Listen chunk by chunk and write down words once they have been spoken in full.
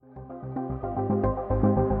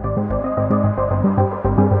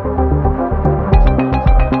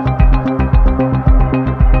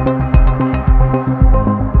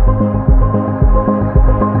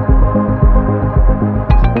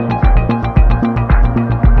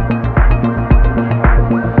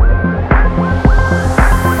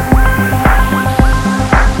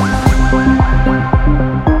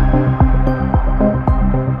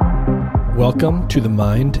Welcome to the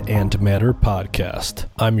Mind and Matter podcast.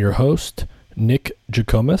 I'm your host, Nick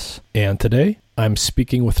Jikomis, and today I'm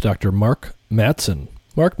speaking with Dr. Mark Mattson.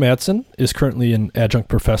 Mark Mattson is currently an adjunct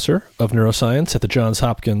professor of neuroscience at the Johns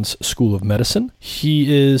Hopkins School of Medicine.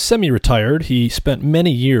 He is semi-retired. He spent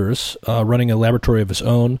many years running a laboratory of his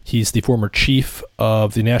own. He's the former chief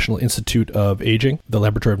of the National Institute of Aging, the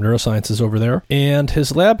Laboratory of Neurosciences over there. And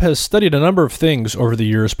his lab has studied a number of things over the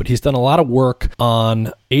years, but he's done a lot of work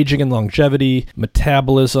on aging and longevity,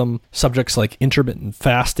 metabolism, subjects like intermittent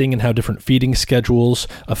fasting and how different feeding schedules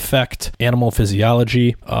affect animal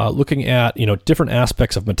physiology, looking at, different aspects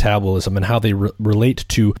of metabolism and how they relate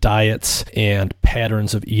to diets and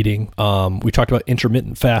patterns of eating. We talked about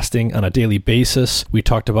intermittent fasting on a daily basis. We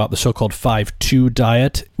talked about the so-called 5-2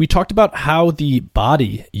 diet. We talked about how the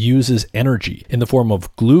body uses energy in the form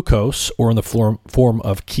of glucose or in the form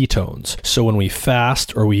of ketones. So when we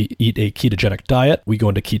fast or we eat a ketogenic diet, we go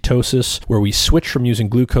into ketosis, where we switch from using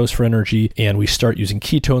glucose for energy and we start using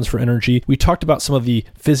ketones for energy. We talked about some of the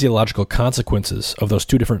physiological consequences of those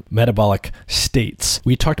two different metabolic states.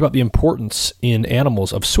 We talked about the importance in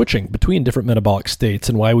animals of switching between different metabolic states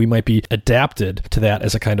and why we might be adapted to that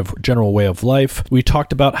as a kind of general way of life. We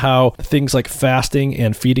talked about how things like fasting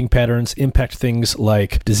and feeding patterns impact things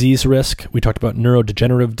like disease risk. We talked about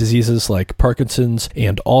neurodegenerative diseases like Parkinson's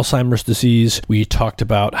and Alzheimer's disease. We talked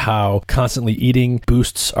about how constantly eating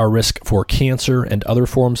boosts our risk for cancer and other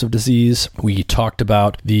forms of disease. We talked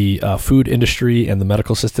about the food industry and the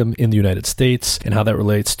medical system in the United States and how that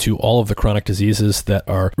relates to all of the chronic diseases that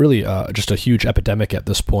are really just a huge epidemic at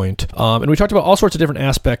this point. And we talked about all sorts of different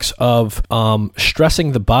aspects of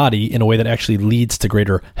stressing the body in a way that actually leads to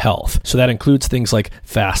greater health. So that includes things like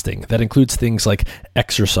fasting. That includes things like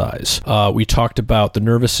exercise. We talked about the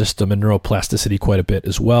nervous system and neuroplasticity quite a bit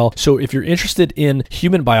as well. So if you're interested in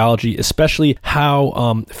human biology, especially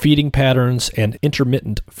how feeding patterns and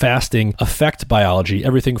intermittent fasting affect biology,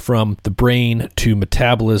 everything from the brain to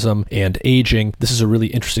metabolism and aging, this is a really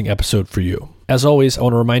interesting episode for you. As always, I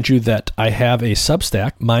want to remind you that I have a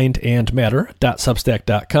Substack,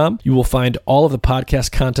 mindandmatter.substack.com. You will find all of the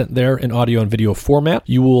podcast content there in audio and video format.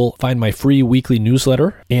 You will find my free weekly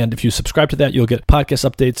newsletter. And if you subscribe to that, you'll get podcast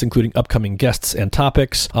updates, including upcoming guests and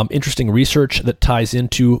topics, interesting research that ties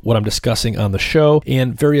into what I'm discussing on the show,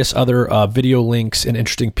 and various other video links and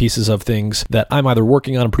interesting pieces of things that I'm either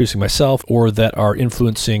working on and producing myself or that are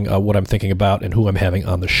influencing what I'm thinking about and who I'm having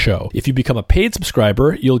on the show. If you become a paid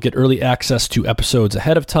subscriber, you'll get early access to episodes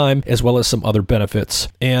ahead of time, as well as some other benefits.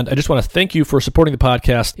 And I just want to thank you for supporting the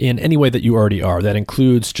podcast in any way that you already are. That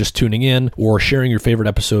includes just tuning in or sharing your favorite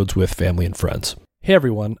episodes with family and friends. Hey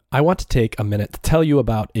everyone, I want to take a minute to tell you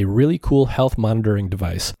about a really cool health monitoring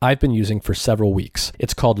device I've been using for several weeks.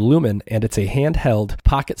 It's called Lumen, and it's a handheld,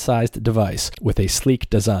 pocket-sized device with a sleek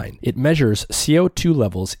design. It measures CO2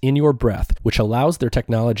 levels in your breath, which allows their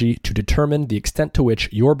technology to determine the extent to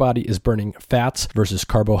which your body is burning fats versus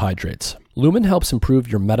carbohydrates. Lumen helps improve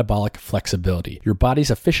your metabolic flexibility, your body's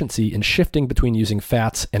efficiency in shifting between using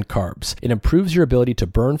fats and carbs. It improves your ability to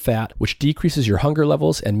burn fat, which decreases your hunger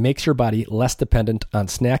levels and makes your body less dependent on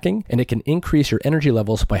snacking, and it can increase your energy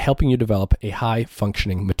levels by helping you develop a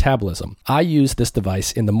high-functioning metabolism. I use this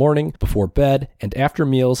device in the morning, before bed, and after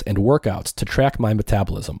meals and workouts to track my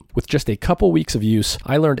metabolism. With just a couple weeks of use,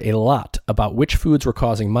 I learned a lot about which foods were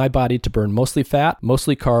causing my body to burn mostly fat,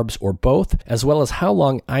 mostly carbs, or both, as well as how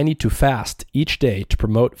long I need to fast each day to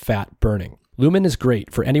promote fat burning. Lumen is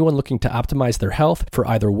great for anyone looking to optimize their health for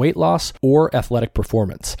either weight loss or athletic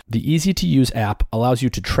performance. The easy-to-use app allows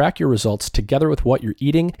you to track your results together with what you're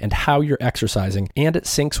eating and how you're exercising, and it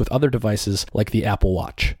syncs with other devices like the Apple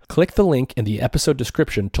Watch. Click the link in the episode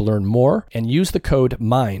description to learn more and use the code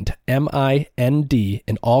MIND, M-I-N-D,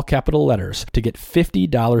 in all capital letters to get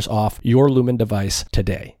 $50 off your Lumen device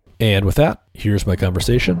today. And with that, here's my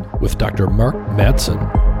conversation with Dr. Mark Mattson.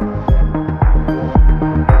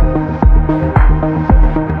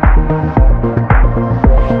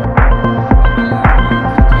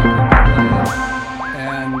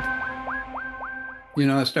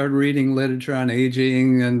 I started reading literature on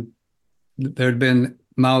aging, and there'd been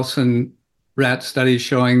mouse and rat studies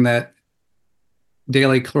showing that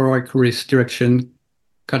daily caloric restriction,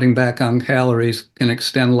 cutting back on calories, can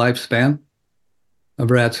extend lifespan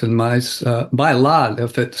of rats and mice by a lot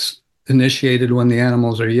if it's initiated when the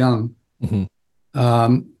animals are young.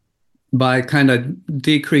 By kind of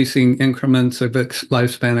decreasing increments of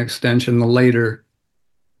lifespan extension the later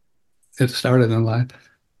it started in life.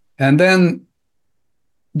 And then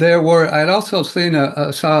I'd also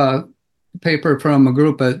saw a paper from a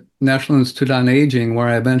group at National Institute on Aging, where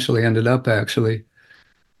I eventually ended up actually,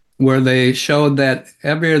 where they showed that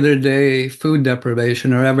every other day food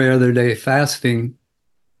deprivation or every other day fasting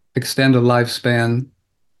extended lifespan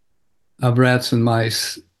of rats and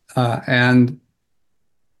mice. And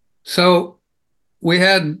so we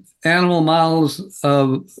had animal models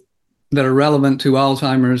that are relevant to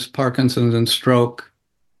Alzheimer's, Parkinson's, and stroke.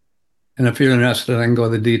 And if you're interested, I can go to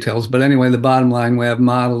the details. But anyway, the bottom line, we have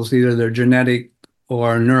models, either they're genetic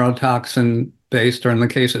or neurotoxin based, or in the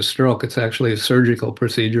case of stroke, it's actually a surgical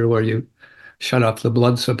procedure where you shut off the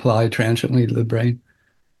blood supply transiently to the brain.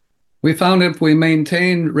 We found if we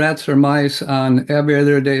maintained rats or mice on every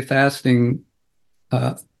other day fasting,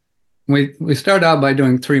 we start out by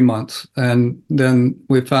doing 3 months, and then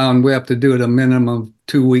we found we have to do it a minimum of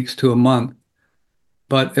 2 weeks to a month.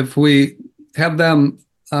 But if we have them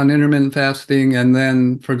on intermittent fasting and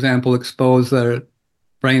then, for example, expose their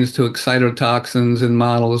brains to excitotoxins in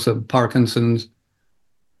models of Parkinson's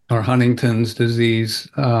or Huntington's disease,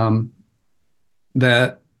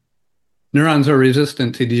 that neurons are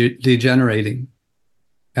resistant to degenerating,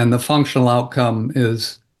 and the functional outcome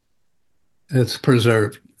is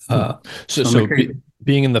preserved.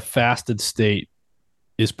 Being in the fasted state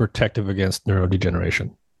is protective against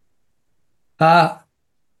neurodegeneration.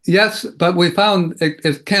 Yes, but we found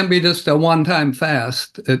it can't be just a one-time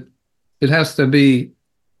fast. It has to be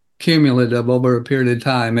cumulative over a period of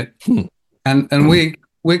time. And we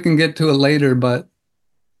can get to it later, but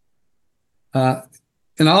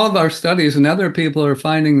in all of our studies, and other people are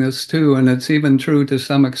finding this too, and it's even true to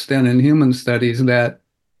some extent in human studies, that it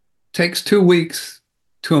takes 2 weeks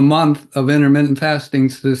to a month of intermittent fasting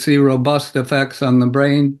to see robust effects on the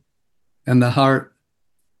brain and the heart.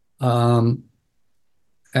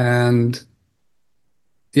 And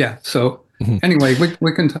yeah, so anyway,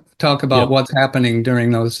 we can talk about what's happening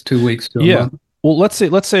during those 2 weeks to a month. Well, let's say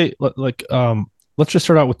let's just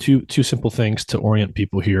start out with two simple things to orient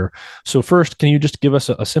people here. So first, can you just give us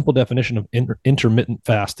a simple definition of intermittent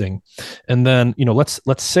fasting? And then,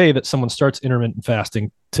 let's say that someone starts intermittent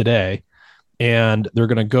fasting today and they're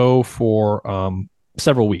going to go for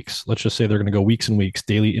several weeks. Let's just say they're going to go weeks and weeks,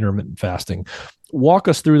 daily intermittent fasting. Walk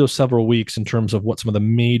us through those several weeks in terms of what some of the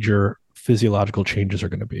major physiological changes are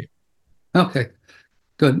going to be. Okay,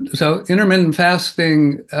 good. So intermittent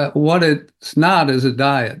fasting, what it's not is a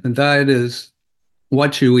diet. The diet is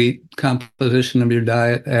what you eat, composition of your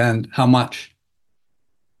diet, and how much.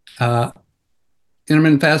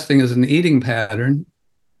 Intermittent fasting is an eating pattern,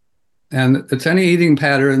 and it's any eating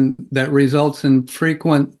pattern that results in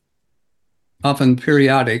frequent, often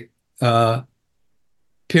periodic,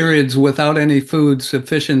 periods without any food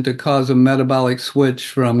sufficient to cause a metabolic switch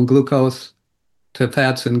from glucose to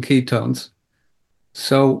fats and ketones.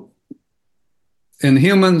 So in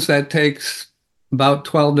humans, that takes about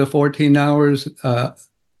 12 to 14 hours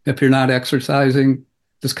if you're not exercising,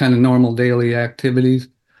 just kind of normal daily activities.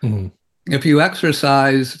 Mm-hmm. If you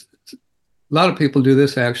exercise, a lot of people do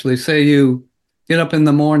this actually. Say you get up in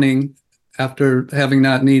the morning after having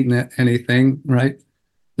not eaten anything, right?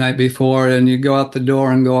 Night before, and you go out the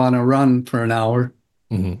door and go on a run for an hour.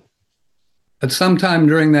 Mm-hmm. At some time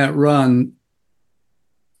during that run,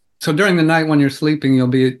 so during the night when you're sleeping, you'll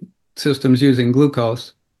be systems using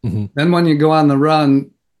glucose. Mm-hmm. Then when you go on the run,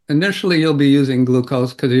 initially you'll be using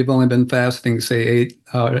glucose because you've only been fasting, say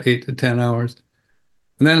 8 to 10 hours.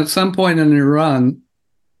 And then at some point in your run,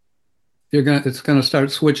 it's gonna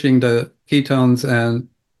start switching to ketones and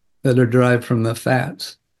that are derived from the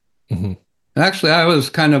fats. Mm-hmm. Actually, I was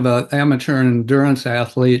kind of an amateur endurance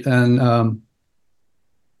athlete, and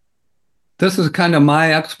this is kind of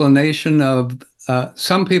my explanation of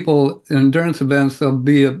some people in endurance events.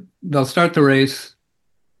 They'll start the race,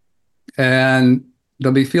 and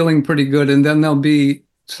they'll be feeling pretty good, and then there'll be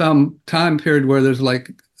some time period where there's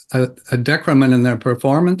like a decrement in their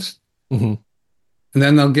performance, mm-hmm. and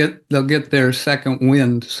then they'll get their second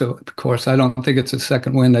wind. So of course, I don't think it's a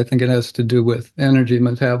second wind. I think it has to do with energy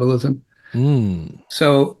metabolism. Mm.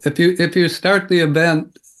 So if you start the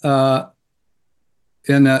event not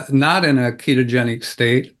in a ketogenic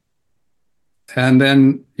state, and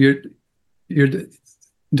then you're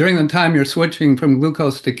during the time you're switching from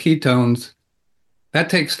glucose to ketones, that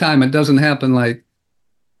takes time. It doesn't happen like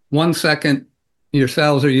 1 second your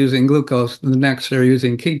cells are using glucose, the next they're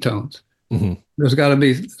using ketones. Mm-hmm. There's got to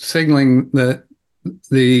be signaling that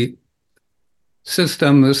the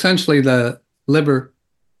system, essentially the liver,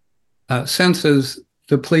 senses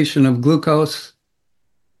depletion of glucose,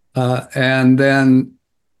 and then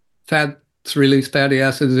fats release fatty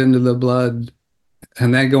acids into the blood,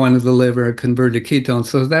 and they go into the liver and convert to ketones.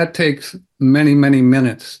 So that takes many, many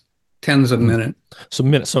minutes tens of minutes. So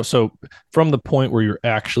minutes. So from the point where you're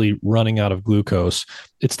actually running out of glucose,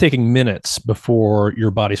 it's taking minutes before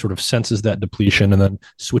your body sort of senses that depletion and then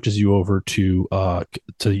switches you over to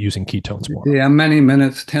using ketones more. Yeah, many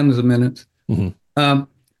minutes, tens of minutes. Mm-hmm.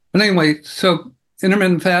 But anyway, so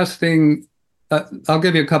intermittent fasting, I'll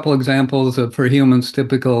give you a couple examples of for humans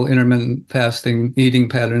typical intermittent fasting eating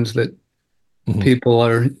patterns that people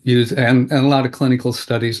are using, and a lot of clinical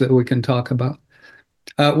studies that we can talk about.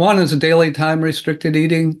 One is daily time restricted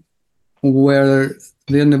eating, where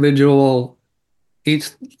the individual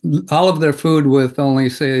eats all of their food with only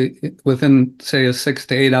within a 6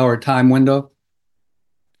 to 8 hour time window.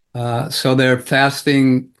 So they're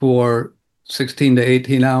fasting for 16 to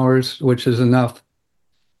 18 hours, which is enough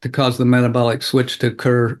to cause the metabolic switch to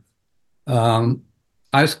occur.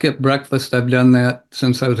 I skip breakfast. I've done that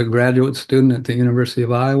since I was a graduate student at the University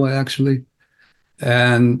of Iowa, actually.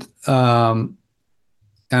 And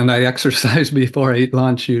I exercise before I eat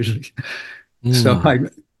lunch usually. So it's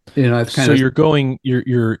kind so of, you're going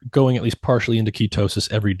at least partially into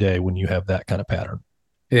ketosis every day when you have that kind of pattern.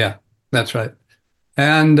 yeah, that's right.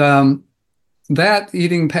 And that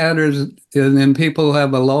eating patterns in people who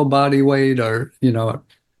have a low body weight or,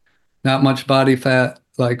 not much body fat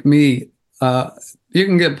like me, you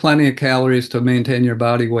can get plenty of calories to maintain your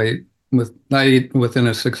body weight. I eat within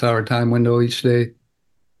a 6 hour time window each day.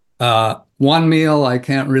 One meal I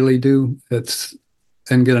can't really do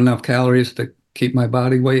and get enough calories to keep my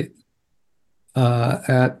body weight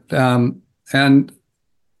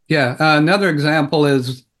another example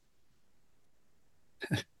is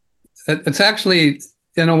it's actually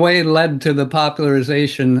in a way led to the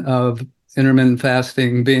popularization of intermittent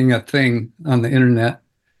fasting being a thing on the internet.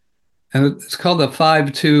 And it's called the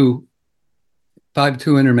 5-2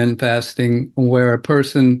 intermittent fasting, where a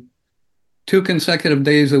person 2 consecutive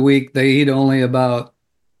days a week, they eat only about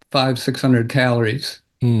 500-600 calories.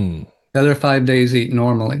 The other 5 days eat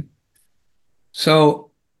normally.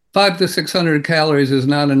 So 500 to 600 calories is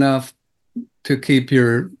not enough to keep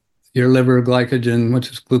your liver glycogen, which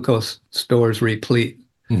is glucose stores, replete.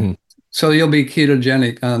 So you'll be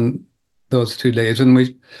ketogenic on those 2 days. And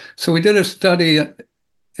we did a study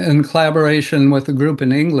in collaboration with a group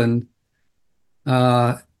in England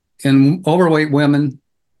in overweight women,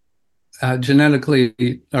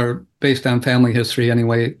 genetically or based on family history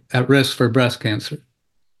anyway, at risk for breast cancer.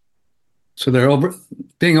 So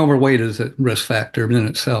being overweight is a risk factor in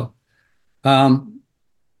itself. And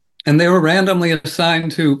they were randomly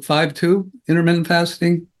assigned to 5-2 intermittent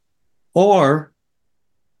fasting or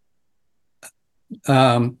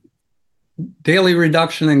daily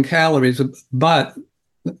reduction in calories. But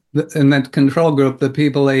in that control group, the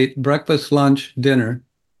people ate breakfast, lunch, dinner.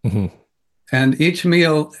 And each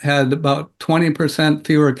meal had about 20%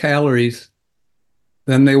 fewer calories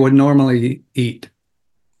than they would normally eat.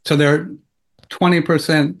 So they're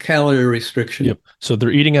 20% calorie restriction. Yep. So they're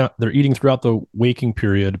eating throughout the waking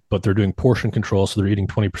period, but they're doing portion control. So they're eating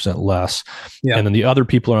 20% less. Yeah. And then the other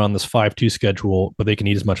people are on this 5-2 schedule, but they can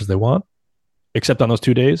eat as much as they want, except on those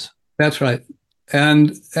 2 days. That's right.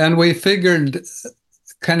 And we figured,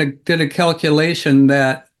 kind of did a calculation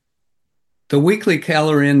that the weekly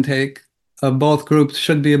calorie intake of both groups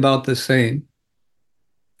should be about the same.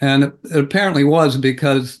 And it apparently was,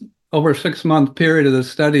 because over a 6-month period of the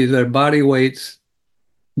study, their body weights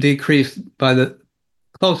decreased by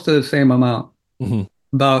close to the same amount,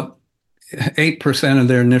 about 8% of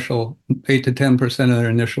their 8 to 10% of their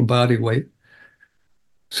initial body weight.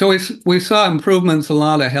 So we saw improvements, a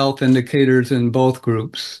lot of health indicators in both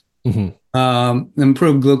groups.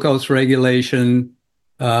 Improved glucose regulation,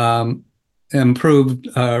 improved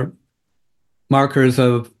markers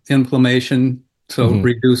of inflammation, so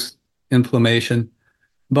reduced inflammation.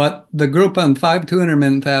 But the group on 5-2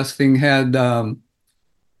 intermittent fasting had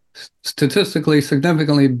statistically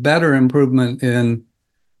significantly better improvement in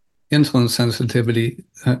insulin sensitivity,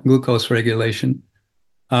 glucose regulation.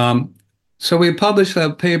 So we published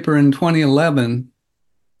that paper in 2011,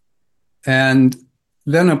 and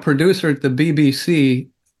then a producer at the BBC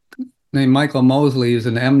named Michael Mosley is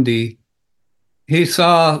an MD. He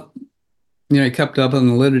saw, he kept up on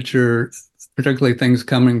the literature, particularly things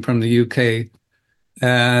coming from the UK.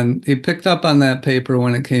 And he picked up on that paper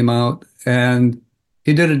when it came out, and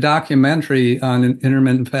he did a documentary on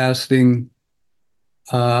intermittent fasting.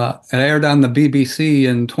 It aired on the BBC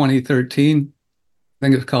in 2013. I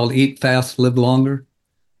think it's called Eat Fast, Live Longer.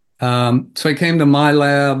 So he came to my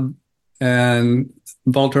lab and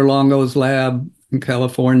Walter Longo's lab in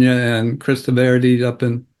California and Chris Verdi up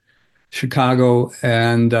in Chicago.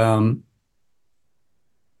 And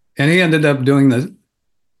he ended up doing this.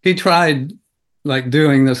 He tried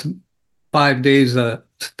doing this 5 days,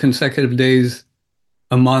 consecutive days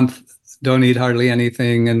a month, don't eat hardly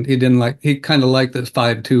anything. And he kind of liked this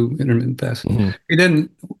 5-2 intermittent fasting. Mm-hmm.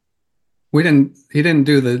 He didn't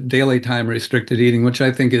do the daily time restricted eating, which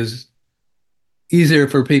I think is easier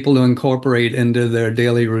for people to incorporate into their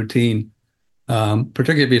daily routine.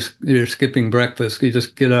 Particularly if you're skipping breakfast, you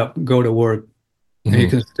just get up, go to work, and Mm-hmm.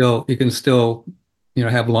 you can still,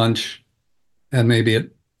 have lunch and maybe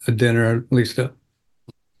a dinner, at least a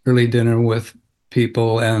early dinner with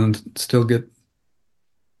people, and still get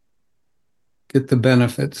the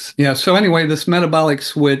benefits. Yeah. So anyway, this metabolic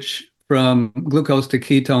switch from glucose to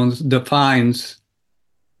ketones defines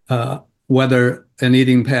whether an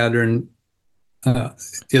eating pattern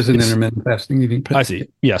is an Yes. intermittent fasting eating pattern. I see.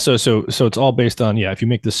 Yeah. So it's all based on, if you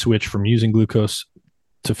make the switch from using glucose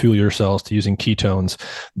to fuel your cells to using ketones,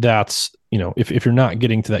 that's, if you're not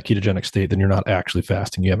getting to that ketogenic state, then you're not actually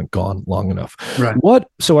fasting. You haven't gone long enough. Right.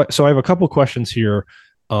 So I have a couple of questions here,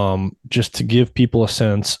 just to give people a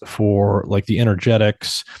sense for like the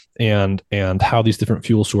energetics and how these different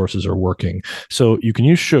fuel sources are working. So you can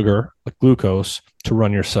use sugar, like glucose, to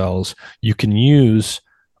run your cells. You can use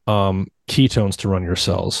ketones to run your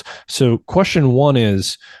cells. So question one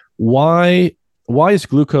is, why is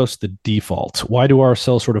glucose the default? Why do our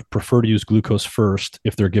cells sort of prefer to use glucose first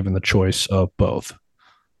if they're given the choice of both?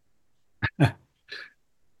 Yeah,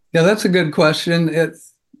 that's a good question.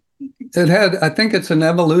 I think it's an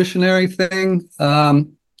evolutionary thing. I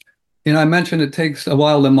mentioned it takes a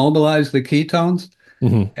while to mobilize the ketones.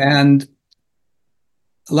 Mm-hmm. And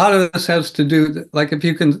a lot of this has to do, like if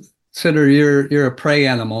you consider you're a prey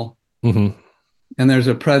animal, Mm-hmm. and there's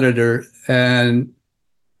a predator, and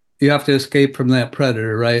you have to escape from that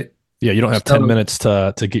predator, right? Yeah, you don't have 10 minutes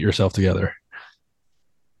to get yourself together.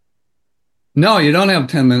 No, you don't have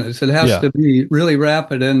 10 minutes. It has Yeah. to be really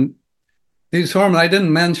rapid. And these hormones, I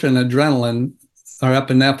didn't mention adrenaline or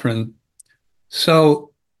epinephrine.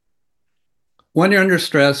 So when you're under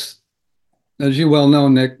stress, as you well know,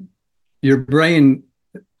 Nick, your brain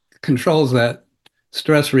controls that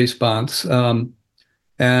stress response,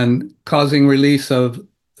 and causing release of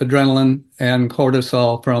adrenaline and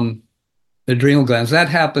cortisol from the adrenal glands. That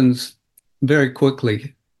happens very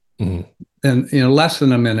quickly, Mm-hmm. and less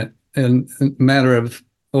than a minute, in a matter of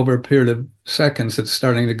over a period of seconds, it's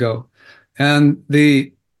starting to go. And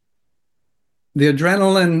the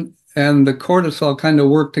adrenaline and the cortisol kind of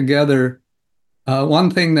work together.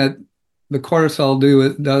 One thing that the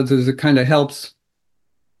cortisol does is it kind of helps.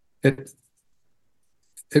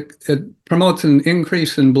 It promotes an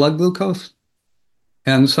increase in blood glucose,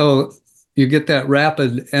 and so you get that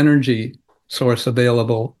rapid energy source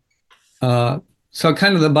available. So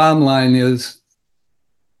kind of the bottom line is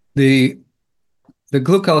the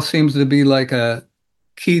glucose seems to be like a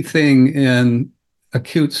key thing in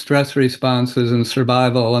acute stress responses and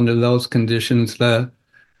survival under those conditions. The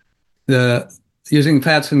using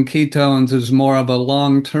fats and ketones is more of a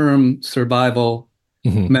long-term survival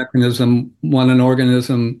Mm-hmm. mechanism when an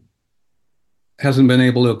organism hasn't been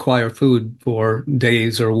able to acquire food for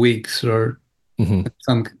days or weeks, or Mm-hmm.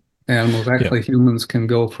 some animals. Actually, Yeah. humans can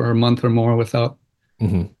go for a month or more without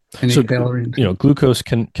Mm-hmm. any So, calories. glucose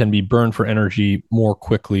can be burned for energy more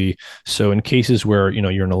quickly. So in cases where,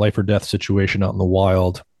 you're in a life or death situation out in the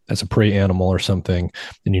wild as a prey animal or something,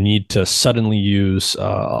 and you need to suddenly use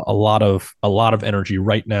a lot of energy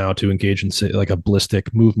right now to engage in, say, like a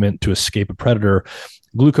ballistic movement to escape a predator,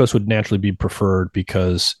 glucose would naturally be preferred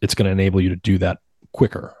because it's going to enable you to do that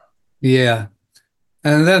quicker. Yeah.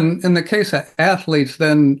 And then in the case of athletes,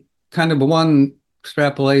 then kind of one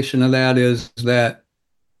extrapolation of that is that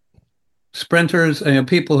sprinters and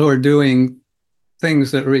people who are doing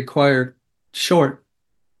things that require short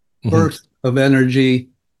Mm-hmm. bursts of energy,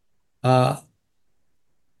 they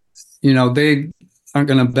aren't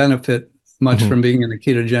going to benefit much Mm-hmm. from being in a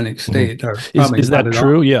ketogenic state, Mm-hmm. or probably Is not that at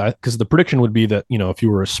true? all. Yeah, because the prediction would be that, if you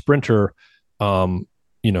were a sprinter,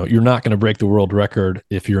 you're not going to break the world record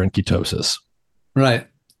if you're in ketosis. Right.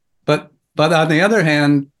 But on the other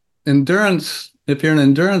hand, endurance, if you're an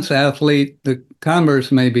endurance athlete, the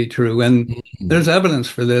converse may be true. And Mm-hmm. there's evidence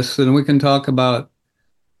for this, and we can talk about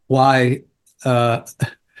why a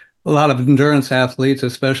lot of endurance athletes,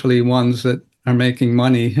 especially ones that are making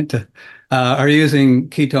money, are using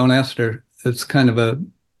ketone ester. It's kind of a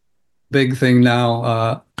big thing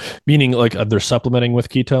now. Meaning like they're supplementing with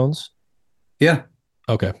ketones? Yeah.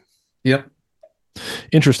 Okay. Yep.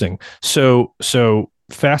 Interesting. So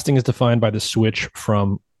fasting is defined by the switch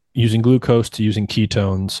from using glucose to using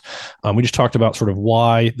ketones. We just talked about sort of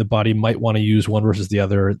why the body might want to use one versus the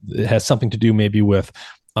other. It has something to do maybe with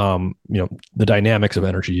the dynamics of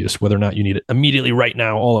energy use, whether or not you need it immediately right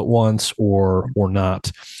now all at once or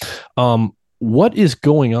not. What is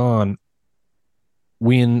going on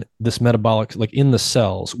when this metabolic, like in the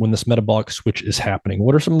cells, when this metabolic switch is happening?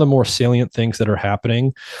 What are some of the more salient things that are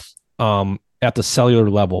happening at the cellular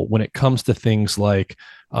level when it comes to things like,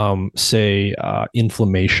 say,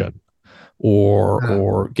 inflammation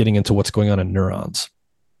or getting into what's going on in neurons?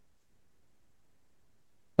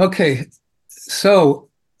 Okay, so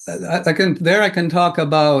I can talk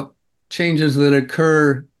about changes that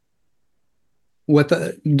occur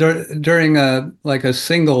during a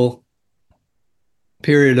single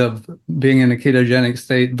period of being in a ketogenic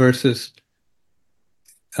state versus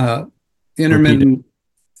intermittent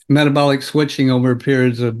metabolic switching over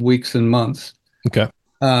periods of weeks and months. Okay.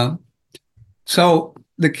 So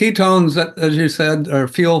the ketones, as you said, are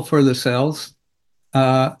fuel for the cells,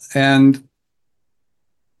 and a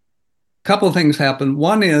couple of things happen.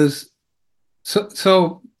 One is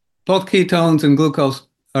so both ketones and glucose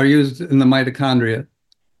are used in the mitochondria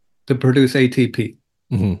to produce ATP.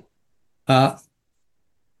 Mm-hmm.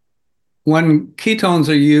 When ketones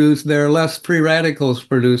are used, there are less free radicals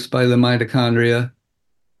produced by the mitochondria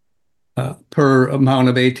per amount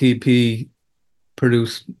of ATP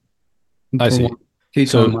produced. I see.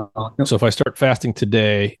 So if I start fasting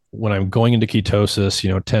today, when I'm going into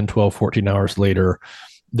ketosis, 10, 12, 14 hours later,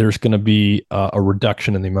 there's going to be a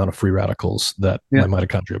reduction in the amount of free radicals that my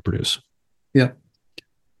mitochondria produce. Yeah.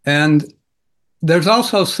 And there's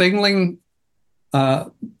also signaling.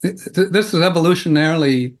 This is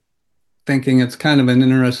evolutionarily thinking. It's kind of an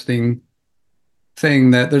interesting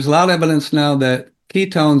thing that there's a lot of evidence now that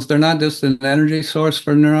ketones, they're not just an energy source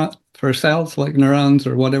for cells like neurons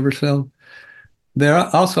or whatever cell. They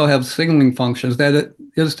also have signaling functions. That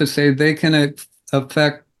is to say, they can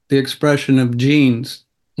affect the expression of genes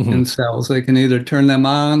in cells. They can either turn them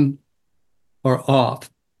on or off.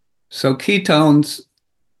 So ketones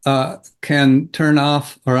can turn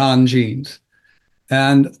off or on genes.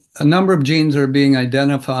 And a number of genes are being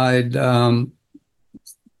identified. Hopefully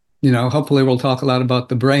we'll talk a lot about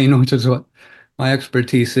the brain, which is what my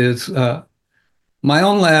expertise is. My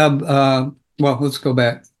own lab, well, let's go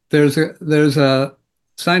back. There's a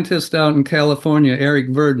scientist out in California, Eric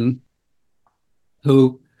Verdin,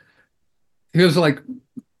 who he was like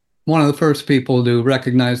one of the first people to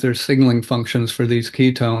recognize their signaling functions for these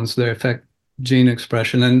ketones that affect gene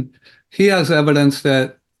expression. And he has evidence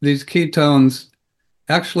that these ketones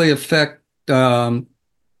actually affect kind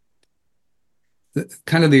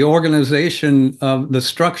of the organization of the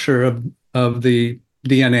structure of the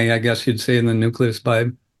DNA, I guess you'd say, in the nucleus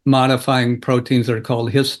by modifying proteins that are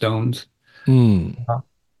called histones. And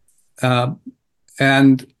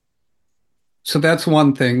so that's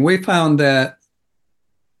one thing. We found that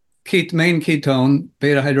main ketone,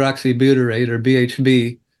 beta hydroxybutyrate, or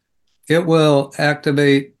BHB, it will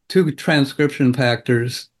activate two transcription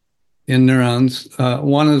factors in neurons.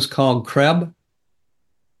 One is called CREB,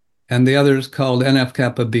 and the other is called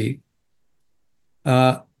NF-kappa B.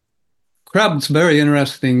 CREB's very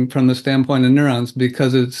interesting from the standpoint of neurons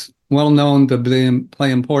because it's well known to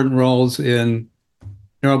play important roles in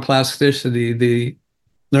neuroplasticity, the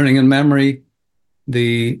learning and memory,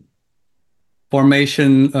 the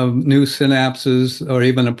formation of new synapses, or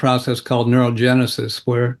even a process called neurogenesis,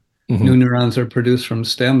 where new neurons are produced from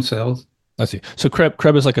stem cells. I see. So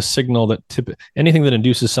CREB is like a signal that anything that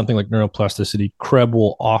induces something like neuroplasticity, CREB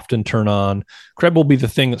will often turn on. CREB will be the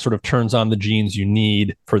thing that sort of turns on the genes you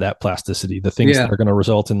need for that plasticity, the things that are going to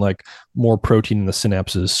result in like more protein in the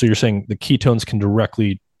synapses. So you're saying the ketones can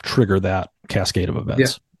directly trigger that cascade of events. Yeah,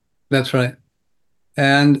 that's right.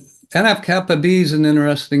 And NF-kappa B is an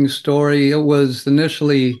interesting story. It was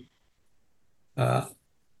initially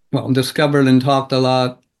discovered and talked a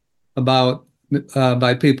lot about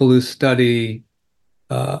by people who study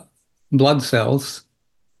blood cells,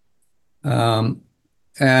 and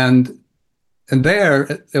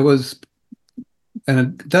there it was,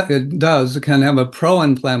 and it can have a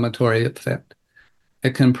pro-inflammatory effect.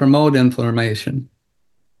 It can promote inflammation,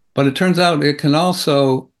 but it turns out it can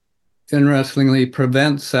also, interestingly,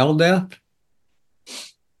 prevent cell death.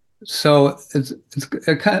 So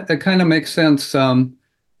it kind of makes sense. And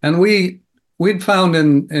we'd found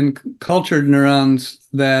in cultured neurons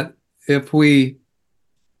that if we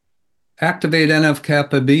activate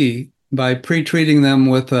NF-kappa B by pre-treating them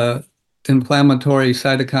with an inflammatory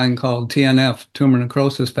cytokine called TNF, tumor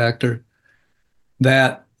necrosis factor,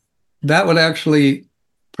 that would actually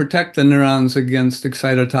protect the neurons against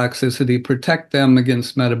excitotoxicity, protect them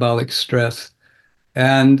against metabolic stress.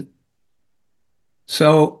 And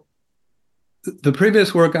so the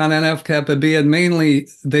previous work on NF-kappa B had mainly,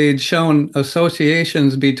 they'd shown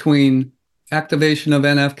associations between activation of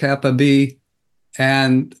NF-kappa B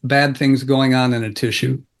and bad things going on in a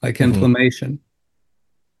tissue, like inflammation.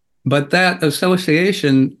 But that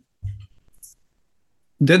association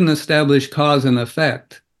didn't establish cause and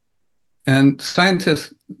effect. And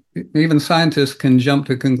even scientists can jump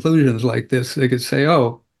to conclusions like this. They could say,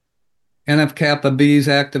 oh, NF-kappa B is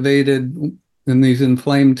activated in these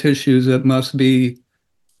inflamed tissues that must be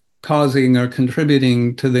causing or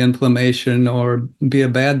contributing to the inflammation or be a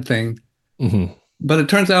bad thing. But it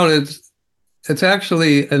turns out it's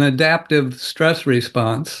actually an adaptive stress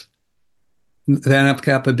response, the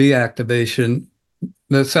NF-kappa B activation.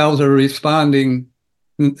 The cells are responding,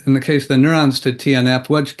 in the case of the neurons, to TNF,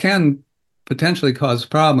 which can potentially cause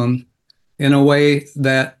problems in a way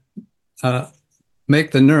that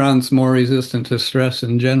make the neurons more resistant to stress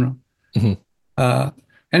in general.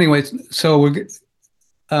 Anyway, so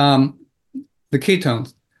the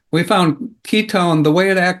ketones. We found ketone, the way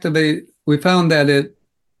it activates, we found that it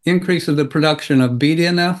increases the production of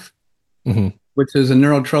BDNF, which is a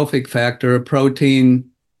neurotrophic factor, a protein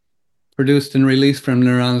produced and released from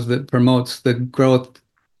neurons that promotes the growth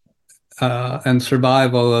and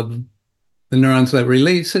survival of the neurons that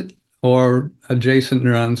release it or adjacent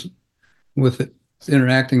neurons with it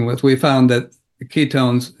interacting with. We found that the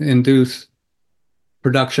ketones induce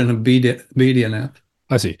production of BDNF.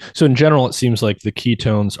 I see. So in general, it seems like the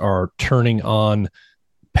ketones are turning on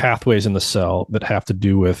pathways in the cell that have to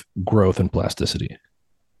do with growth and plasticity.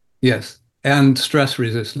 Yes, and stress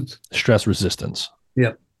resistance. Stress resistance.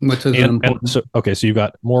 Yep. Which is important. So you've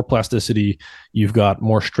got more plasticity, you've got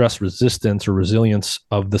more stress resistance or resilience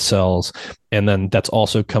of the cells, and then that's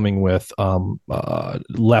also coming with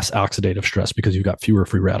less oxidative stress because you've got fewer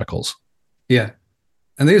free radicals. Yeah.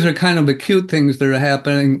 And these are kind of acute things that are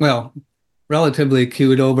happening, well, relatively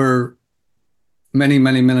acute over many,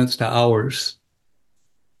 many minutes to hours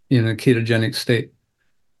in a ketogenic state.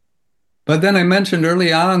 But then I mentioned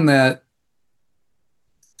early on that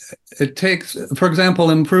it takes, for example,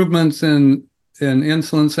 improvements in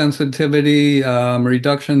insulin sensitivity,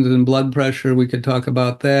 reductions in blood pressure. We could talk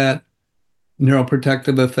about that.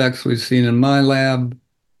 Neuroprotective effects we've seen in my lab.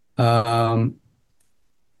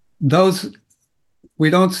 Those, we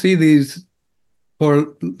don't see these for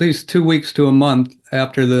at least 2 weeks to a month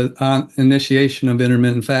after the initiation of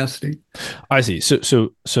intermittent fasting. I see.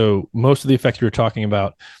 So most of the effects you're talking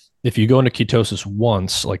about, if you go into ketosis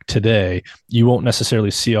once, like today, you won't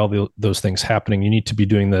necessarily see all those things happening. You need to be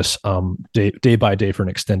doing this day by day for an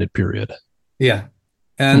extended period. Yeah.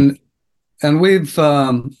 And we've,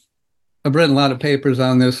 I've written a lot of papers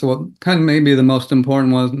on this. Well, kind of maybe the most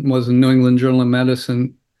important one was a New England Journal of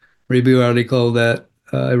Medicine review article that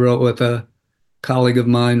I wrote with a colleague of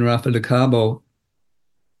mine, Rafa DeCabo.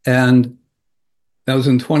 And that was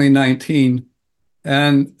in 2019.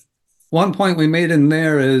 And one point we made in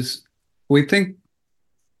there is we think,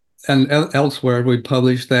 and elsewhere we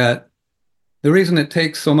published that the reason it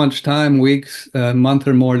takes so much time, weeks, a month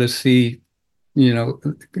or more to see,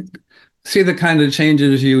 see the kind of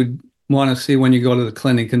changes you'd want to see when you go to the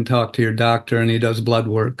clinic and talk to your doctor and he does blood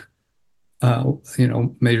work,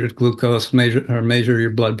 measure glucose, measure your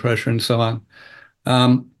blood pressure and so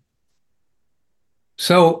on.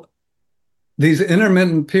 So these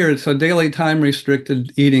intermittent periods, so daily time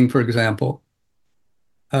restricted eating, for example.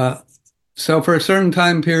 So for a certain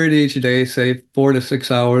time period each day, say 4 to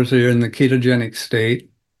 6 hours, you're in the ketogenic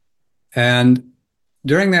state. And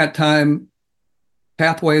during that time,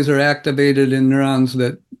 pathways are activated in neurons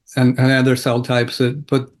and other cell types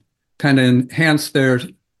that kind of enhance their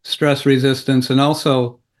stress resistance and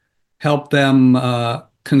also help them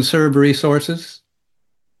conserve resources.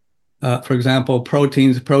 For example,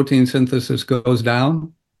 protein synthesis goes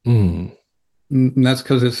down. And that's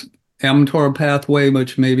because it's mTOR pathway,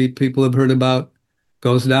 which maybe people have heard about,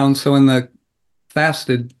 goes down. So in the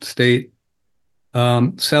fasted state,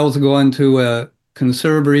 cells go into a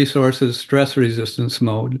conserve resources, stress resistance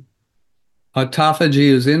mode. Autophagy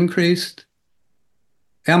is increased.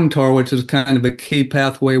 mTOR, which is kind of a key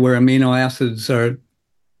pathway where amino acids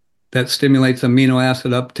that stimulates amino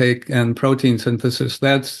acid uptake and protein synthesis,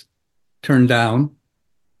 that's turned down.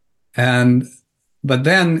 But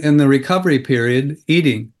then in the recovery period,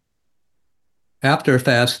 eating after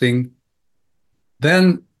fasting,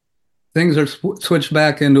 then things are switched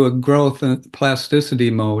back into a growth and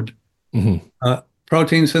plasticity mode.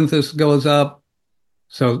 Protein synthesis goes up,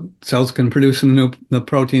 so cells can produce the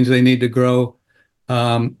proteins they need to grow.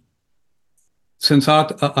 Since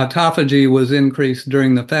autophagy was increased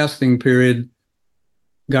during the fasting period,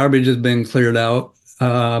 garbage has been cleared out.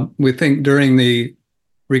 We think during the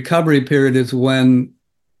recovery period is when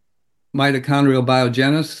mitochondrial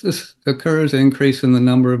biogenesis occurs, increase in the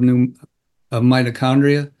number of new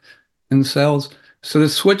mitochondria in cells. So the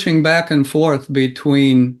switching back and forth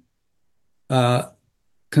between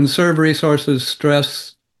conserve resources,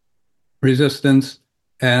 stress resistance,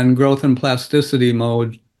 and growth and plasticity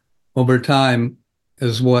mode over time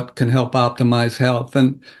is what can help optimize health.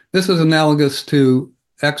 And this is analogous to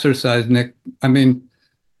exercise, Nick. I mean,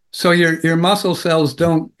 so your muscle cells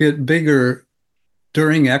don't get bigger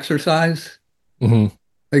during exercise. Mm-hmm.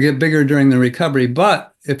 They get bigger during the recovery.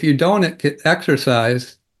 But if you don't get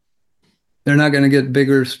exercise, they're not going to get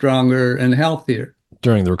bigger, stronger, and healthier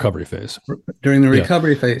During the recovery phase. During the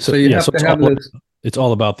recovery phase. So you have to have this. It's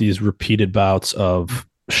all about these repeated bouts of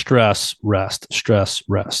stress, rest, stress,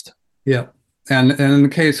 rest. Yeah. And in the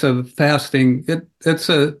case of fasting, it's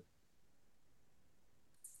a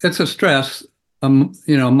stress,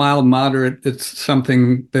 mild, moderate. It's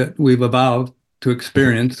something that we've evolved to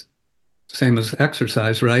experience, same as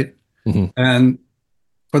exercise, right? Mm-hmm. And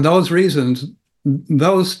for those reasons,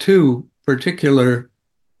 those two particular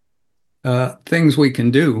things we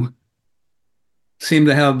can do seem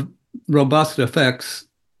to have robust effects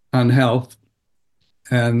on health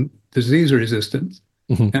and disease resistance.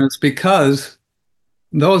 Mm-hmm. And it's because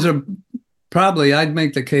those are probably, I'd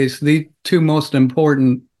make the case, the two most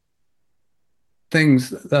important things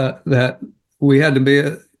that we had to be,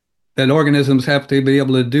 that organisms have to be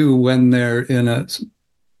able to do when they're in a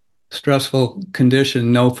stressful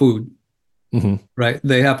condition, no food, mm-hmm. right?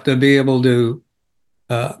 They have to be able to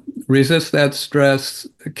resist that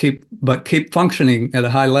keep functioning at a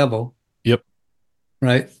high level. Yep.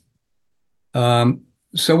 Right.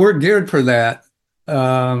 So we're geared for that.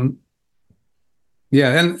 Yeah.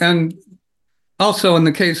 And also in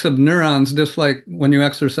the case of neurons, just like when you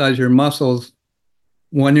exercise your muscles,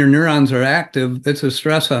 when your neurons are active, it's a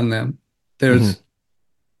stress on them. There's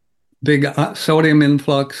big sodium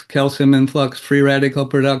influx, calcium influx, free radical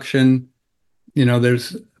production.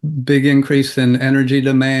 There's big increase in energy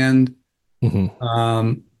demand.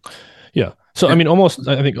 Mm-hmm. Yeah. So, I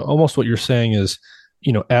think almost what you're saying is,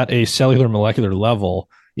 at a cellular molecular level,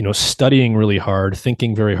 studying really hard,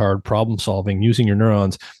 thinking very hard, problem solving, using your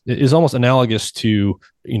neurons is almost analogous to,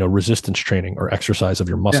 resistance training or exercise of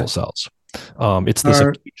your muscle cells. It's this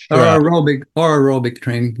aerobic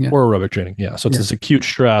training. Yeah. Or aerobic training. Yeah. So it's this acute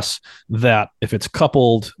stress that if it's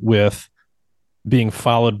coupled with being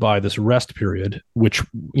followed by this rest period, which,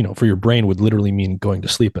 for your brain would literally mean going to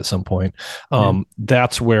sleep at some point.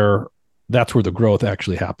 That's where the growth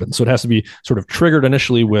actually happens. So it has to be sort of triggered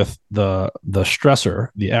initially with the stressor,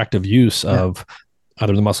 the active use of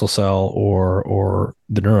either the muscle cell or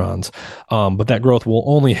the neurons. But that growth will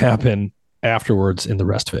only happen afterwards in the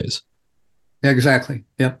rest phase. Exactly.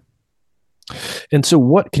 Yep. And so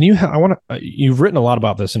what can you, you've written a lot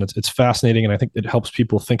about this and it's fascinating. And I think it helps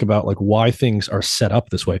people think about like why things are set up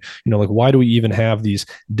this way. Like why do we even have these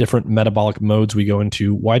different metabolic modes we go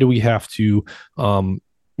into? Why do we have to,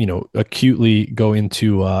 acutely go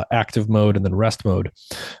into active mode and then rest mode?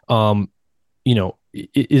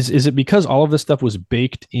 Is it because all of this stuff was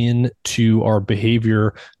baked into our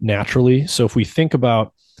behavior naturally? So if we think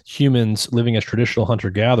about humans living as traditional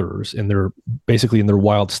hunter-gatherers in their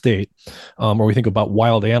wild state, or we think about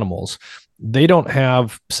wild animals, they don't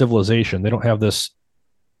have civilization. They don't have this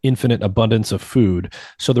infinite abundance of food.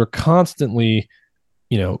 So they're constantly,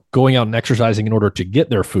 going out and exercising in order to get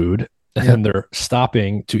their food, and they're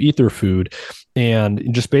stopping to eat their food.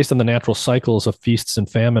 And just based on the natural cycles of feasts and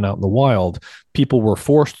famine out in the wild, people were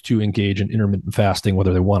forced to engage in intermittent fasting,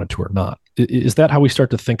 whether they wanted to or not. Is that how we start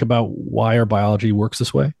to think about why our biology works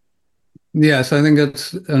this way? Yes, I think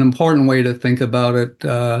it's an important way to think about it.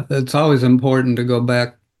 It's always important to go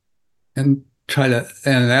back and try to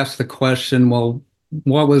ask the question, well,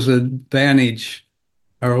 what was the advantage,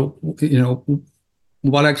 or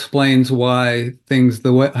what explains why things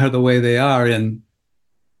are the way they are in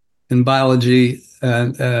biology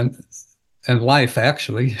and life,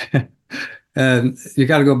 actually. And you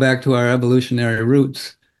got to go back to our evolutionary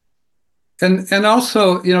roots. And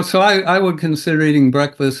also, so I would consider eating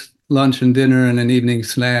breakfast, lunch, and dinner and an evening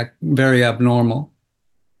snack very abnormal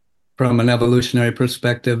from an evolutionary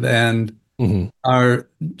perspective. And our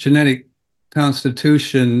genetic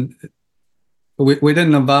constitution, we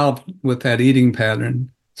didn't evolve with that eating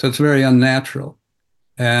pattern. So it's very unnatural.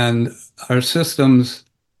 And our systems,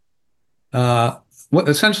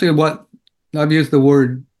 essentially what I've used the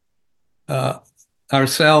word, our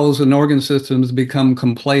cells and organ systems become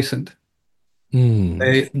complacent.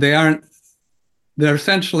 They aren't, they're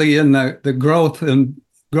essentially in the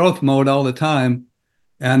growth mode all the time.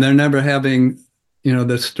 and they're never having,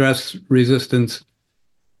 the stress resistance,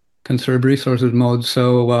 conserve resources mode.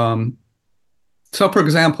 So for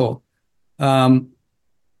example,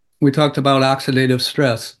 we talked about oxidative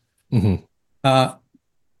stress. Mm-hmm. Uh,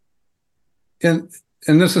 and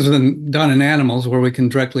this has been done in animals where we can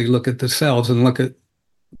directly look at the cells and look at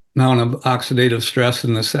amount of oxidative stress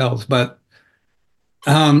in the cells. But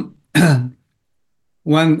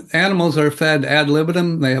when animals are fed ad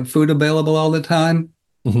libitum, they have food available all the time.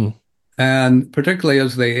 Mm-hmm. And particularly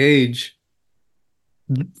as they age,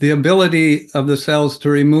 the ability of the cells to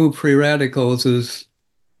remove free radicals is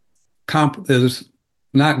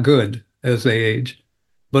not good as they age.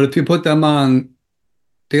 But if you put them on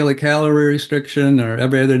daily calorie restriction or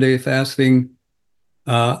every other day fasting,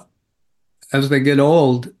 as they get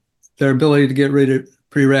old, their ability to get rid of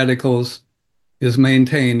free radicals is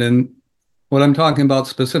maintained. And what I'm talking about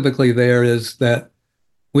specifically there is that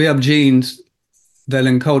we have genes that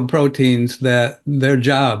encode proteins that their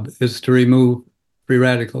job is to remove free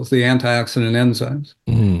radicals, the antioxidant enzymes.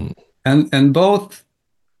 Mm-hmm. And both,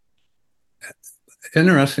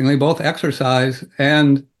 interestingly, both exercise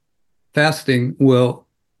and fasting will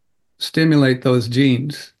stimulate those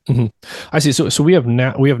genes. Mm-hmm. I see. So we have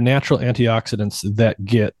natural antioxidants that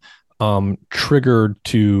get triggered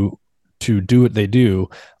to do what they do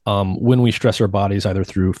when we stress our bodies either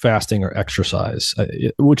through fasting or exercise,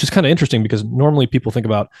 which is kind of interesting because normally people think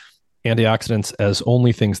about antioxidants as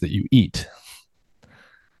only things that you eat.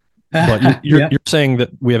 But you're saying that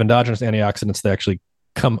we have endogenous antioxidants that actually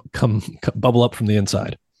come bubble up from the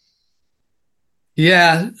inside.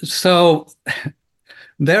 Yeah. So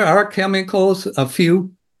there are chemicals, a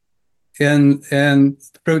few in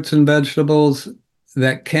fruits and vegetables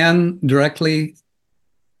that can directly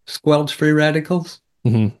squelch free radicals,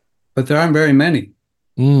 mm-hmm. but there aren't very many.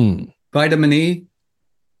 Mm. Vitamin E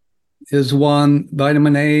is one,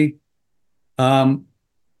 vitamin A.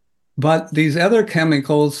 But these other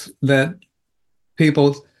chemicals that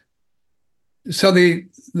so the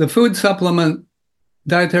food supplement,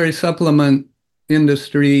 dietary supplement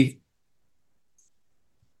industry,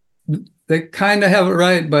 they kind of have it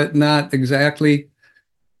right, but not exactly.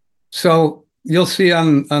 So you'll see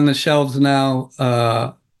on the shelves now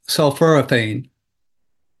sulforaphane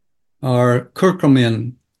or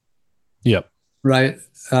curcumin. Yep. Right?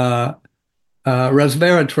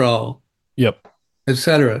 Resveratrol. Yep.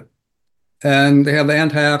 Etc. And they have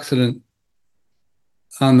antioxidant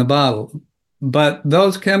on the bottle. But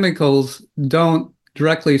those chemicals don't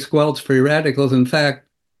directly squelch free radicals. In fact,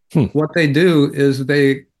 what they do is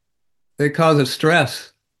they cause a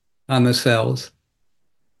stress on the cells.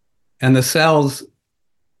 And the cells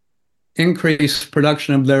increase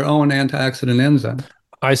production of their own antioxidant enzyme.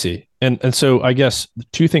 I see. And so I guess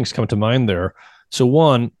two things come to mind there. So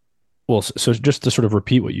one, well, so just to sort of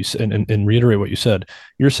repeat what you said and reiterate what you said,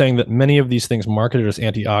 you're saying that many of these things marketed as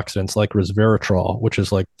antioxidants, like resveratrol, which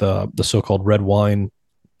is like the so-called red wine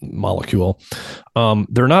molecule,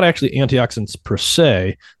 they're not actually antioxidants per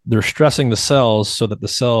se. They're stressing the cells so that the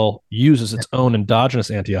cell uses its own endogenous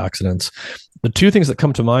antioxidants. The two things that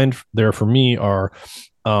come to mind there for me are,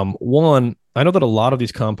 one, I know that a lot of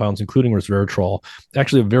these compounds, including resveratrol,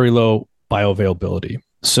 actually have very low bioavailability.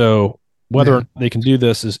 So whether they can do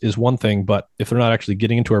this is one thing, but if they're not actually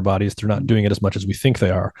getting into our bodies, they're not doing it as much as we think they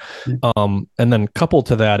are. And then coupled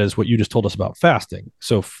to that is what you just told us about fasting.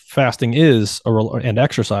 So fasting and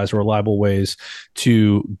exercise are reliable ways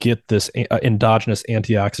to get this endogenous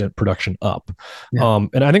antioxidant production up.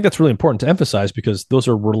 And I think that's really important to emphasize because those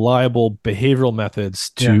are reliable behavioral methods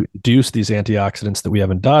to induce these antioxidants that we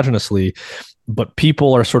have endogenously, but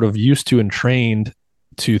people are sort of used to and trained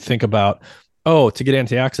to think about, oh, to get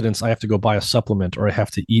antioxidants, I have to go buy a supplement or I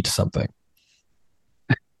have to eat something.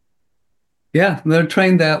 Yeah, they're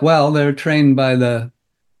trained that well. They're trained by the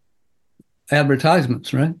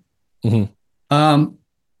advertisements, right? Mm-hmm.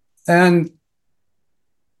 And,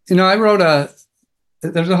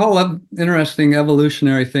 there's a whole interesting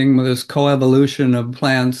evolutionary thing with this coevolution of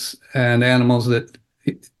plants and animals that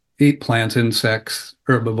eat plants, insects,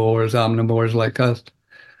 herbivores, omnivores like us.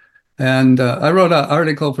 And I wrote an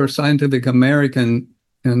article for Scientific American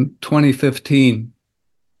in 2015.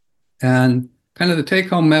 And kind of the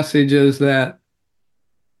take-home message is that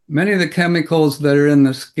many of the chemicals that are in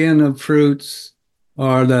the skin of fruits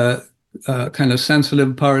or the kind of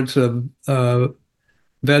sensitive parts of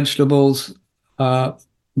vegetables,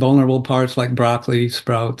 vulnerable parts like broccoli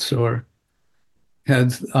sprouts or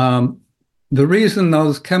heads. The reason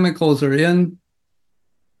those chemicals are in,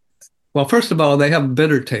 well, first of all, they have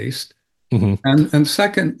bitter taste. Mm-hmm. And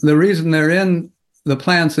second, the reason they're in the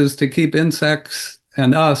plants is to keep insects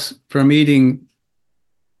and us from eating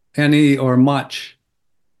any or much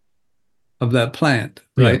of that plant,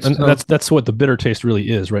 Yeah, right? and So that's what the bitter taste really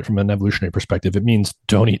is, right? From an evolutionary perspective, it means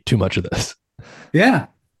don't eat too much of this. yeah,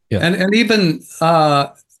 Yeah, and even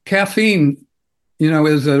caffeine,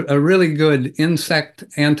 is a really good insect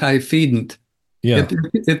anti-feedant. yeah.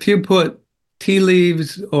 If you put tea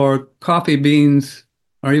leaves or coffee beans,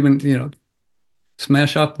 or even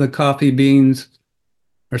smash up the coffee beans,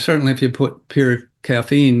 or certainly if you put pure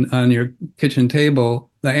caffeine on your kitchen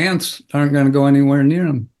table, the ants aren't going to go anywhere near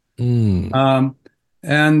them. Mm, Um,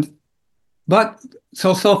 and but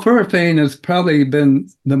so sulforaphane has probably been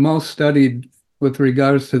the most studied with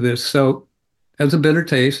regards to this. So it has a bitter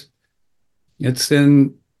taste. It's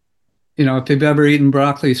in, if you've ever eaten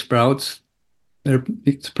broccoli sprouts,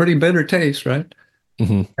 it's a pretty bitter taste, right?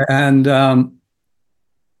 hmm. And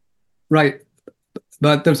right,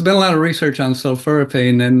 but there's been a lot of research on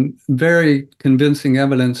sulforaphane and very convincing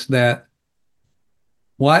evidence that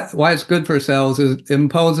why it's good for cells is it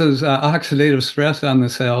imposes oxidative stress on the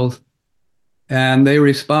cells, and they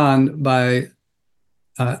respond by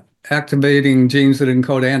uh, activating genes that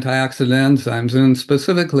encode antioxidant enzymes. And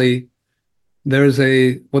specifically, there's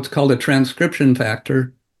what's called a transcription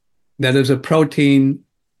factor that is a protein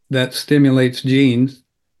that stimulates genes.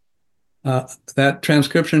 That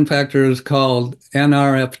transcription factor is called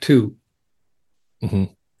NRF2. Hmm.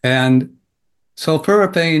 And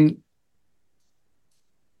sulforaphane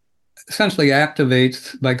essentially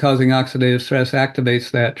activates, by causing oxidative stress,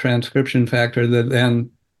 activates that transcription factor that then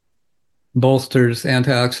bolsters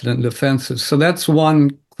antioxidant defenses. So that's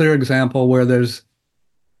one clear example where there's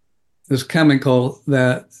this chemical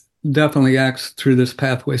that definitely acts through this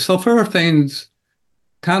pathway. Sulforaphane's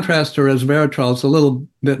contrast to resveratrol is a little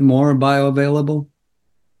bit more bioavailable.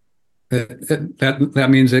 That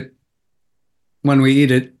means it when we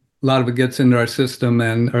eat it, a lot of it gets into our system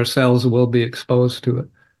and our cells will be exposed to it.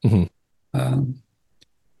 Hmm. Um,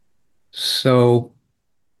 so,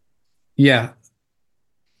 yeah.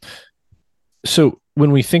 So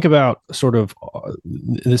when we think about sort of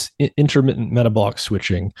this intermittent metabolic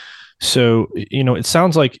switching, so it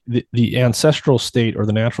sounds like the ancestral state or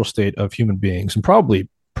the natural state of human beings, and probably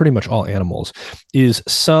pretty much all animals, is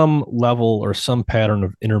some level or some pattern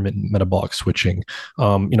of intermittent metabolic switching.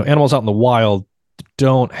 Animals out in the wild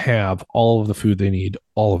don't have all of the food they need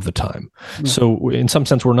all of the time. So in some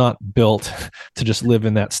sense, we're not built to just live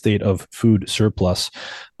in that state of food surplus.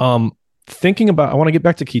 Thinking about, I want to get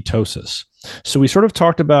back to ketosis. So we sort of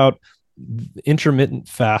talked about intermittent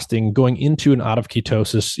fasting, going into and out of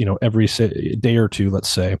ketosis, every day or two, let's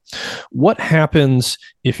say. What happens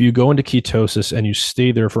if you go into ketosis and you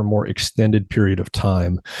stay there for a more extended period of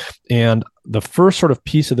time? And the first sort of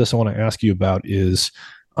piece of this I want to ask you about is,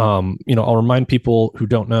 I'll remind people who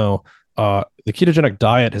don't know, the ketogenic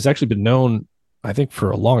diet has actually been known, I think, for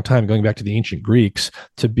a long time, going back to the ancient Greeks,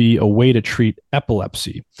 to be a way to treat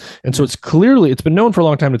epilepsy. And so it's been known for a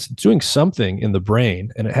long time. It's doing something in the brain,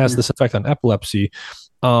 and it has this effect on epilepsy.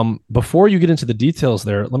 Before you get into the details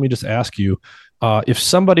there, let me just ask you, if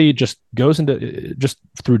somebody just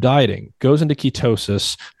through dieting, goes into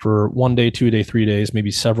ketosis for 1 day, 2 day, 3 days, maybe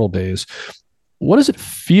several days, what does it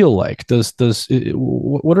feel like?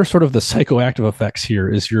 What are sort of the psychoactive effects here?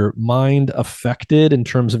 Is your mind affected in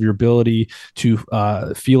terms of your ability to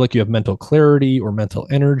feel like you have mental clarity or mental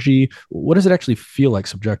energy? What does it actually feel like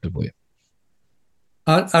subjectively?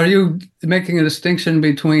 Are you making a distinction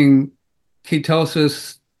between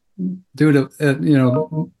ketosis due to,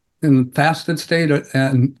 in the fasted state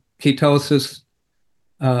and ketosis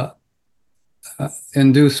uh,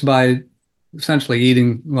 induced by essentially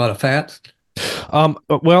eating a lot of fats?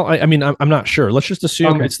 Well, I mean, I'm not sure. Let's just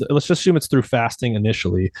assume Okay. it's through fasting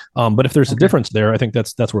initially. But if there's a Okay. difference there, I think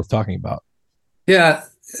that's worth talking about. Yeah.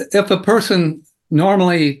 If a person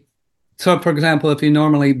normally, so for example, if you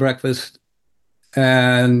normally eat breakfast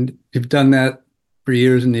and you've done that for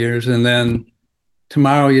years and years, and then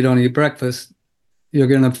tomorrow you don't eat breakfast, you're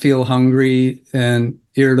going to feel hungry and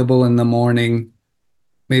irritable in the morning,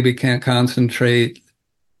 maybe can't concentrate.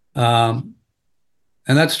 Um,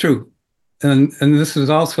 and that's true. And this is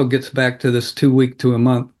also gets back to this 2 week to a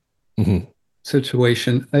month Mm-hmm.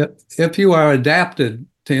 situation. If you are adapted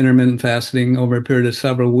to intermittent fasting over a period of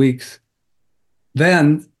several weeks,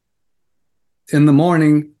 then in the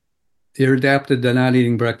morning you're adapted to not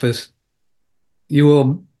eating breakfast.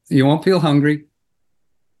 You won't feel hungry.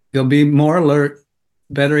 You'll be more alert,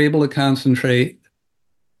 better able to concentrate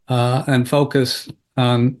and focus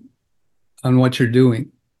on what you're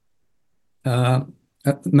doing. Uh,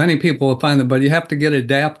 Many people will find that, but you have to get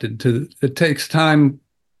adapted to. It takes time.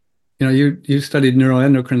 You studied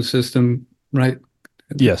neuroendocrine system, right?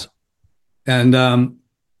 Yes. And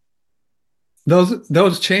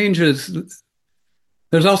those changes,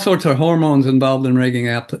 there's all sorts of hormones involved in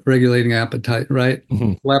regulating appetite, right?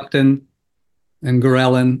 Mm-hmm. Leptin and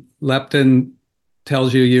ghrelin. Leptin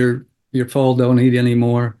tells you you're full, don't eat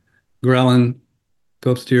anymore. Ghrelin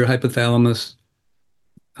goes to your hypothalamus.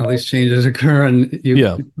 All these changes occur, and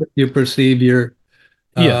Yeah. you perceive your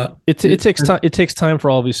Yeah. It takes time for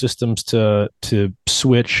all these systems to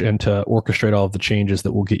switch and to orchestrate all of the changes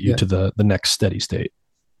that will get you yeah, to the next steady state.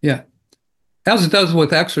 yeah. As it does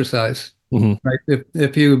with exercise, Mm-hmm. right?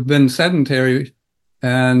 If you've been sedentary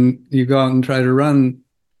and you go out and try to run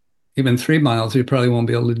even 3 miles, you probably won't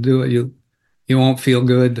be able to do it. You won't feel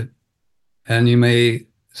good, and you may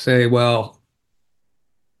say, "Well,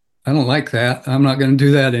 I don't like that. I'm not going to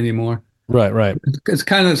do that anymore." Right, right. It's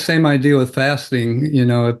kind of the same idea with fasting.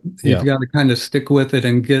 You've Yeah. got to kind of stick with it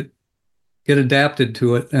and get adapted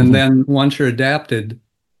to it. And Mm-hmm. then once you're adapted,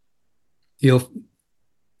 you'll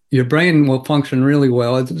your brain will function really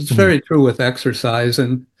well. It's Mm-hmm. very true with exercise.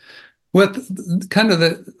 And with kind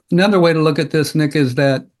of another way to look at this, Nick, is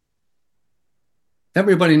that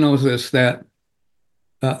everybody knows this, that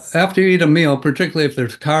after you eat a meal, particularly if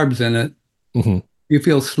there's carbs in it, Mm-hmm. you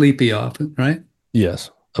feel sleepy often, right?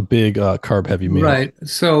 Yes. A big carb heavy meal. Right.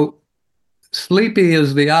 So sleepy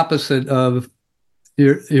is the opposite of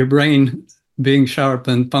your brain being sharp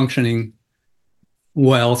and functioning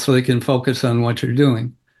well so they can focus on what you're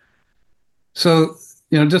doing. So,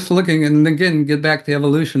 just looking, and again, get back to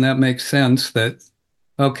evolution, that makes sense that,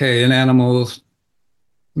 okay, in animals,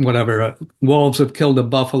 whatever, wolves have killed a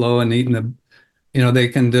buffalo and eaten they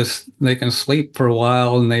can sleep for a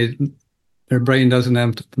while, and their brain doesn't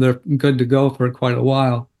have to, they're good to go for quite a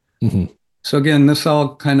while. Mm-hmm. So again, this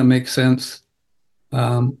all kind of makes sense.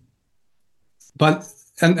 Um, but,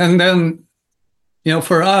 and then,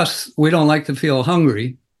 for us, we don't like to feel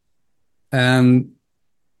hungry.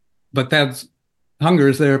 But hunger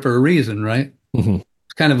is there for a reason, right? Mm-hmm.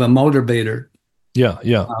 It's kind of a motivator. Yeah,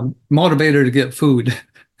 yeah. Motivator to get food.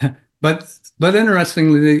 But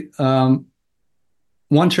interestingly,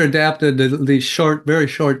 once you're adapted to these very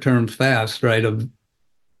short term fasts, right, of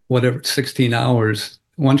whatever, 16 hours,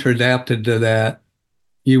 once you're adapted to that,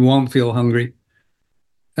 you won't feel hungry.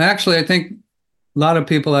 Actually, I think a lot of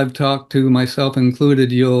people I've talked to, myself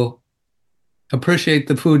included, you'll appreciate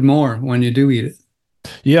the food more when you do eat it.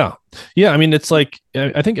 Yeah. Yeah. I mean, it's like,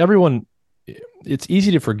 I think everyone, it's easy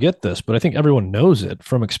to forget this, but I think everyone knows it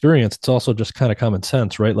from experience. It's also just kind of common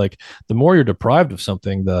sense, right? Like the more you're deprived of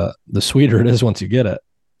something, the sweeter it is once you get it.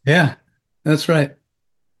 Yeah, that's right.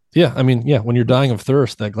 Yeah. I mean, yeah, when you're dying of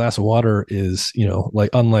thirst, that glass of water is, like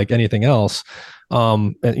unlike anything else.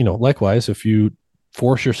 And, likewise, if you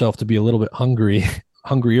force yourself to be a little bit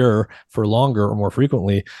hungrier for longer or more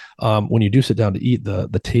frequently, when you do sit down to eat,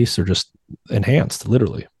 the tastes are just enhanced,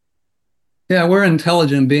 literally. Yeah, we're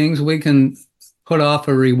intelligent beings. We can put off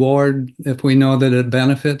a reward if we know that it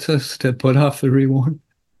benefits us to put off the reward.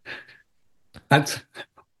 That's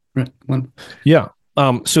one. Yeah.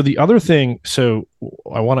 So the other thing,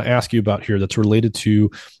 I want to ask you about here that's related to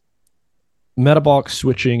metabolic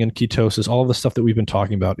switching and ketosis, all of the stuff that we've been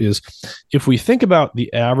talking about, is if we think about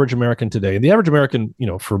the average American today, the average American,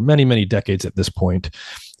 for many, many decades at this point,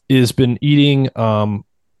 has been eating,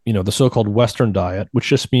 the so-called Western diet, which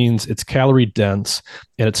just means it's calorie dense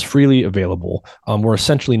and it's freely available. We're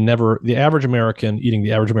essentially the average American eating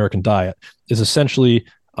the average American diet is essentially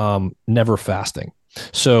never fasting.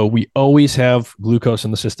 So we always have glucose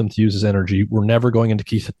in the system to use as energy. We're never going into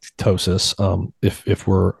ketosis if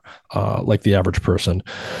we're like the average person.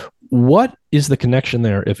 What is the connection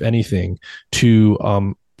there, if anything,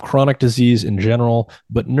 to chronic disease in general,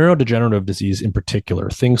 but neurodegenerative disease in particular,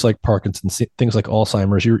 things like Parkinson's, things like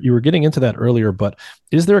Alzheimer's? You were getting into that earlier, but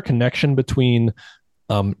is there a connection between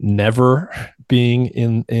never being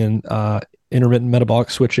in intermittent metabolic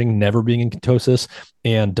switching, never being in ketosis,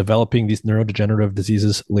 and developing these neurodegenerative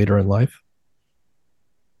diseases later in life?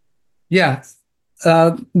 Yeah.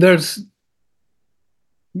 I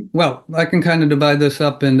can kind of divide this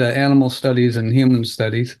up into animal studies and human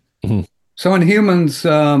studies. Mm-hmm. So in humans,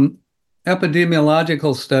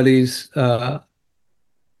 epidemiological studies,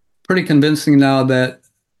 pretty convincing now that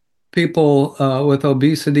people with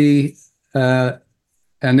obesity and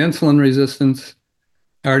insulin resistance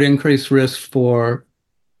are at increased risk for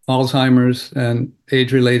Alzheimer's and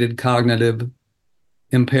age-related cognitive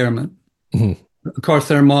impairment. Mm-hmm. Of course,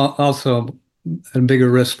 they're also at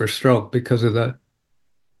bigger risk for stroke because of the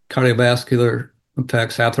cardiovascular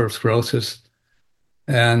effects, atherosclerosis,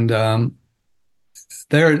 and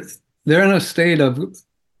they're in a state of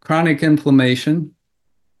chronic inflammation.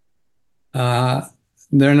 They're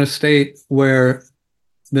in a state where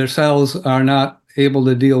their cells are not able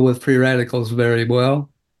to deal with free radicals very well.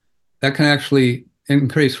 That can actually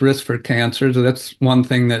increase risk for cancer. So that's one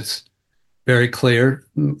thing that's very clear.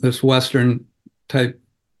 This Western type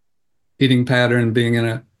eating pattern, being in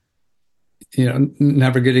a,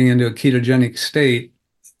 never getting into a ketogenic state,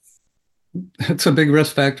 it's a big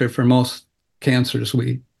risk factor for most cancers.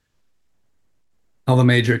 All the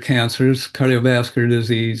major cancers, cardiovascular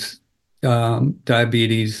disease,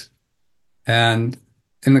 diabetes, and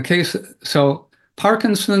in the case, so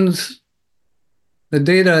Parkinson's, the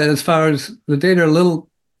data, as far as the data, are a little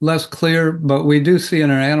less clear, but we do see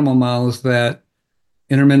in our animal models that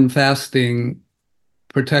intermittent fasting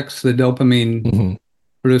protects the dopamine Mhm.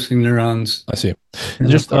 producing neurons. I see.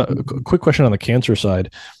 Just a quick question on the cancer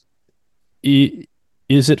side.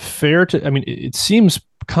 Is it fair to, I mean, it seems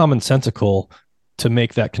commonsensical to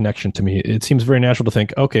make that connection to me. It seems very natural to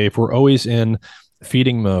think, okay, if we're always in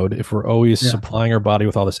feeding mode, if we're always supplying our body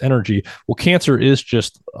with all this energy, well, cancer is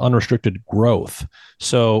just unrestricted growth.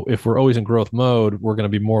 So if we're always in growth mode, we're going to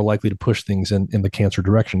be more likely to push things in the cancer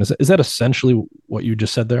direction. Is that essentially what you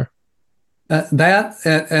just said there? That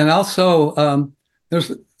and also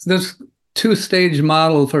there's this two-stage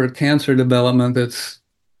model for cancer development that's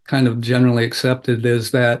kind of generally accepted,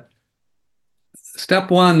 is that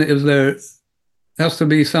step one is there has to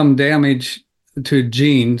be some damage to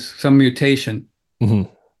genes, some mutation. Mm-hmm.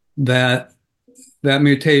 That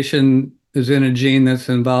mutation is in a gene that's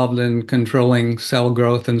involved in controlling cell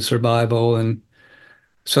growth and survival. And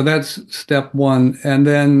so that's step one. And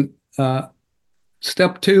then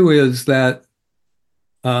step two is that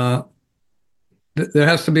there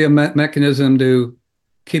has to be a mechanism to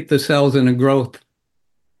keep the cells in a growth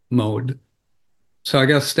mode. So I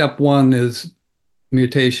guess step one is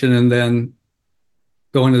mutation and then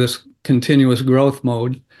go into this continuous growth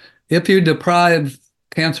mode. If you deprive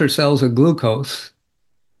cancer cells of glucose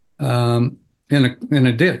in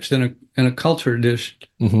a dish, in a culture dish,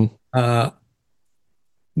 they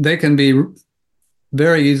can be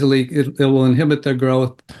very easily, it will inhibit their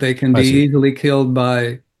growth. They can be easily killed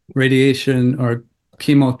by radiation or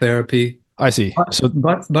chemotherapy. I see. So,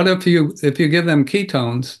 but if you give them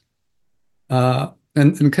ketones, and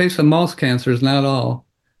in case of most cancers, not all,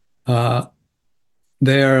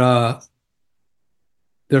 they're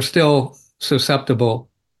still susceptible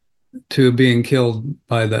to being killed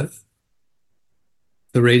by the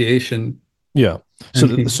radiation. Yeah. So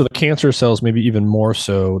the cancer cells, maybe even more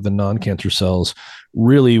so than non-cancer cells,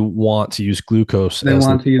 really want to use glucose. They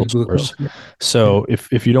want to use glucose. Yeah. So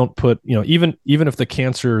if you don't put, even if the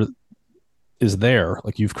cancer is there,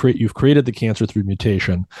 like you've created the cancer through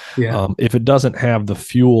mutation, if it doesn't have the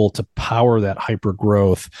fuel to power that hyper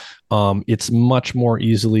growth, it's much more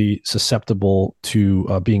easily susceptible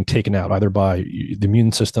to being taken out either by the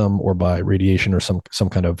immune system or by radiation or some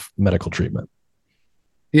kind of medical treatment.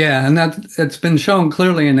 Yeah, and it's been shown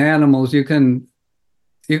clearly in animals. You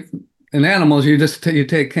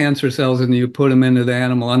take cancer cells and you put them into the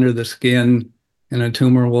animal under the skin, and a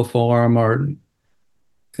tumor will form. Or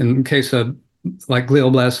in case of like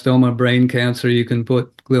glioblastoma, brain cancer, you can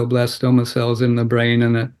put glioblastoma cells in the brain,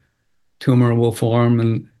 and a tumor will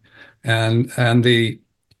form. And the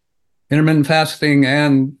intermittent fasting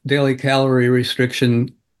and daily calorie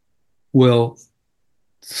restriction will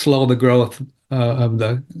slow the growth of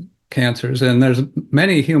the cancers. And there's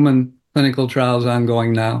many human clinical trials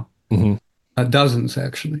ongoing now, dozens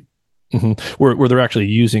actually. Where they're actually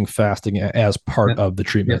using fasting as part of the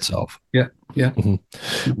treatment itself. Yeah.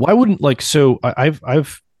 Why wouldn't, so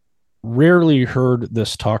I've rarely heard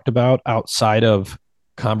this talked about outside of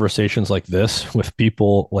conversations like this with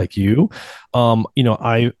people like you.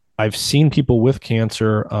 I've seen people with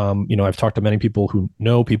cancer. I've talked to many people who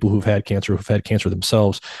know people who've had cancer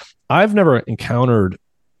themselves. I've never encountered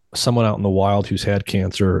someone out in the wild who's had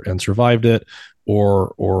cancer and survived it,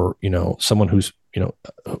 or someone who's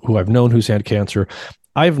who I've known who's had cancer.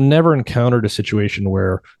 I've never encountered a situation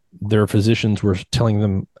where their physicians were telling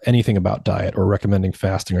them anything about diet or recommending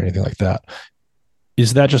fasting or anything like that.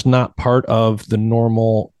 Is that just not part of the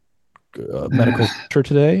normal medical culture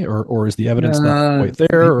today, or is the evidence not quite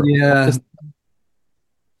there? Yeah,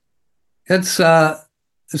 it's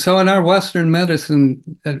so in our Western medicine,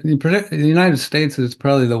 the United States is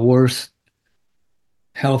probably the worst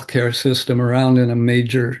healthcare system around in a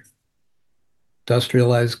major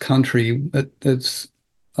industrialized country. It's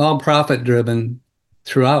all profit driven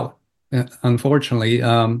throughout, unfortunately.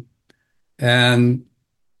 And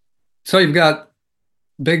so you've got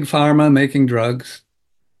big pharma making drugs.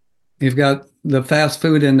 You've got the fast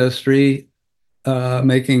food industry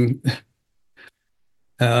making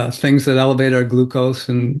things that elevate our glucose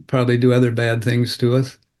and probably do other bad things to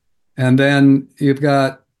us. And then you've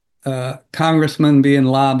got congressmen being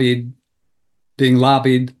lobbied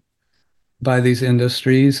by these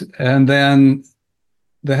industries. And then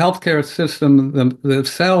the healthcare system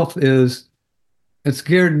itself it's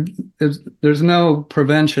geared, there's no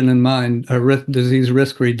prevention in mind, or disease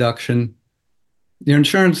risk reduction. Your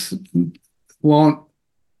insurance won't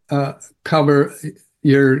cover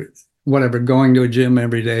your whatever, going to a gym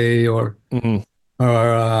every day or you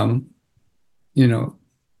know,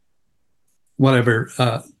 whatever.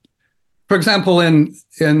 For example, in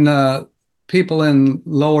people in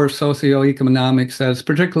lower socioeconomic status,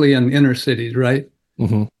 particularly in inner cities, right?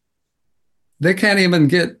 Mm-hmm. They can't even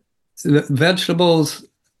get vegetables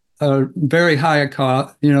are very high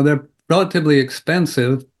cost. They're relatively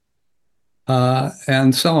expensive,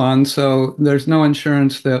 and so on. So there's no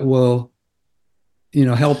insurance that will,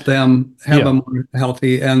 help them have a more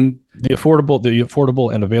healthy and the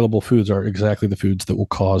affordable and available foods are exactly the foods that will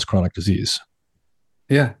cause chronic disease.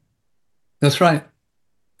 Yeah, that's right.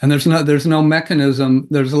 And there's no mechanism.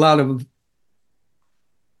 There's a lot of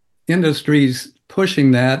industries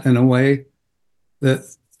pushing that in a way. The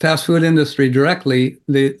fast food industry directly,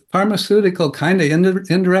 the pharmaceutical kind of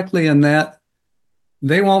indirectly, in that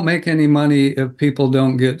they won't make any money if people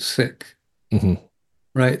don't get sick. Mm-hmm.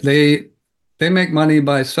 Right? They make money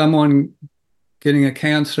by someone getting a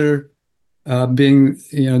cancer, being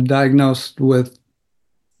diagnosed with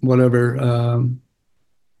whatever,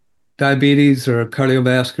 diabetes or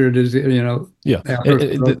cardiovascular disease. They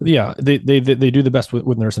do the best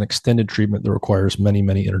when there's an extended treatment that requires many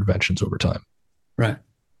interventions over time. Right.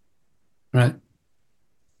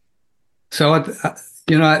 So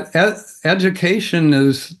education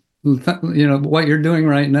is what you're doing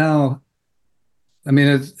right now. I mean,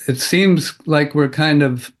 it seems like we're kind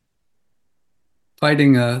of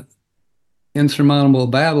fighting a insurmountable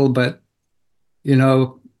battle, but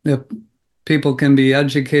if people can be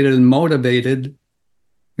educated and motivated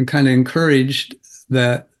and kind of encouraged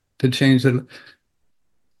to change it.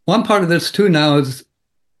 One part of this too now is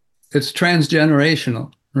it's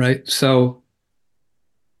transgenerational, right? So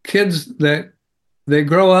kids that they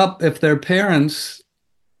grow up, if their parents,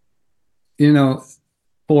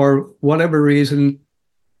 for whatever reason,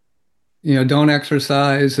 don't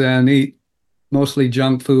exercise and eat mostly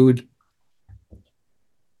junk food,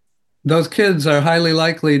 those kids are highly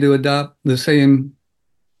likely to adopt the same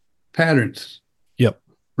patterns. Yep.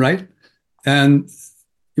 Right? And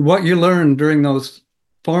what you learn during those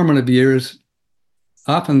formative years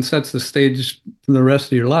often sets the stage for the rest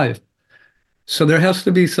of your life. So there has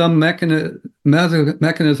to be some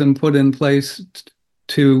mechanism put in place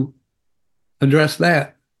to address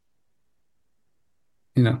that.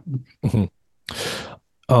 Mm-hmm.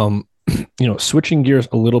 Switching gears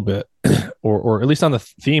a little bit, or at least on the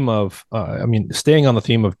theme of, staying on the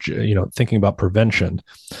theme of, thinking about prevention,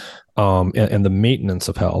 and the maintenance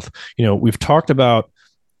of health. We've talked about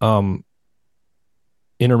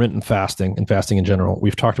intermittent fasting and fasting in general.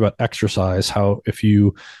 We've talked about exercise, how if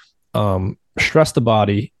you stress the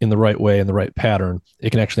body in the right way, in the right pattern, it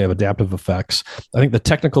can actually have adaptive effects. I think the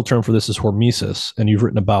technical term for this is hormesis, and you've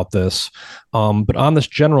written about this. But on this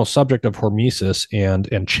general subject of hormesis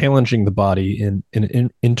and challenging the body in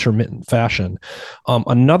an intermittent fashion,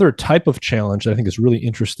 another type of challenge that I think is really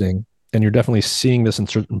interesting, and you're definitely seeing this in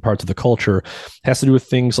certain parts of the culture, has to do with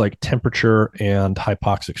things like temperature and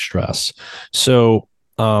hypoxic stress. So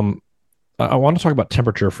I want to talk about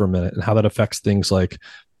temperature for a minute and how that affects things like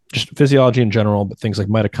just physiology in general, but things like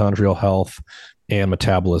mitochondrial health and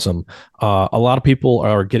metabolism. A lot of people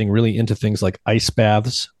are getting really into things like ice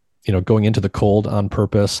baths, going into the cold on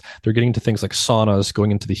purpose. They're getting into things like saunas,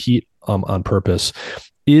 going into the heat on purpose.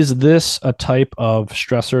 Is this a type of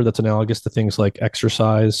stressor that's analogous to things like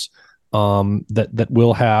exercise, that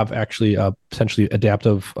will have actually potentially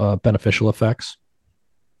adaptive beneficial effects?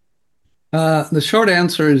 The short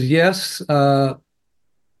answer is yes.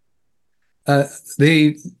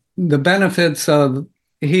 The benefits of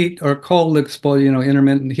heat or cold exposure,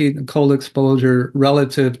 intermittent heat and cold exposure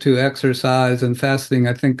relative to exercise and fasting,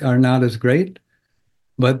 I think are not as great,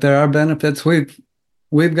 but there are benefits. We've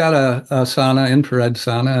got a sauna, infrared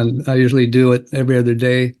sauna, and I usually do it every other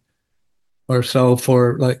day or so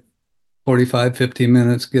for like 45, 50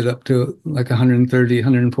 minutes, get up to like 130,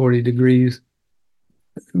 140 degrees.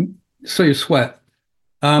 So you sweat.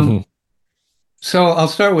 Mm-hmm. So I'll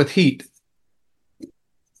start with heat.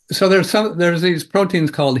 So there's these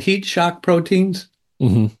proteins called heat shock proteins.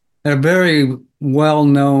 Mm-hmm. They're very well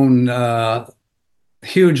known,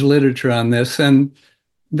 huge literature on this, and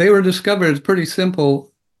they were discovered. It's pretty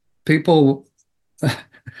simple. People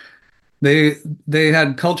they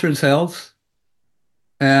had cultured cells,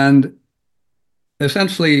 and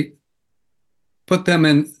essentially put them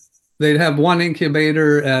in, they'd have one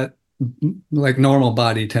incubator at like normal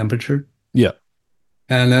body temperature. Yeah.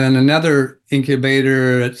 And then another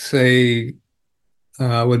incubator at, say,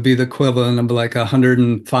 would be the equivalent of like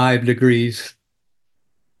 105 degrees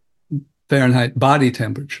Fahrenheit body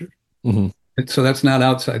temperature. Mm-hmm. So that's not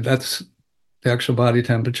outside, that's the actual body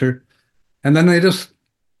temperature. And then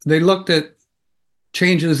they looked at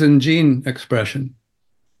changes in gene expression.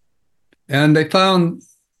 And they found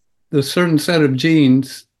a certain set of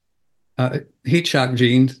genes, heat shock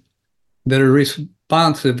genes, that are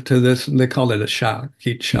responsive to this. They call it a shock,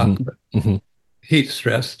 heat shock, Mm-hmm. Mm-hmm. heat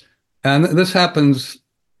stress. And this happens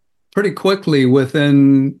pretty quickly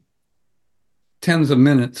within tens of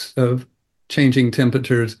minutes of changing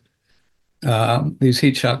temperatures. These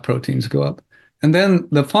heat shock proteins go up. And then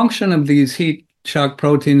the function of these heat shock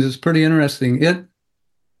proteins is pretty interesting.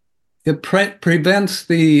 It prevents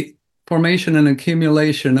the formation and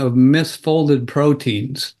accumulation of misfolded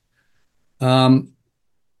proteins. In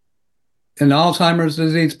Alzheimer's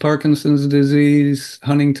disease, Parkinson's disease,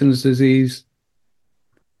 Huntington's disease,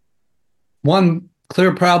 one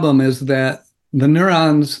clear problem is that the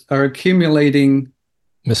neurons are accumulating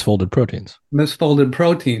Misfolded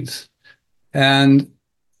proteins. And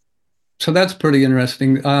so that's pretty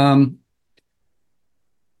interesting. We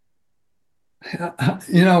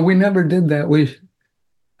never did that.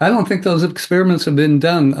 I don't think those experiments have been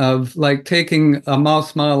done of like taking a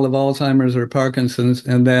mouse model of Alzheimer's or Parkinson's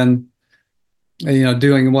and then,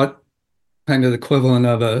 doing what kind of the equivalent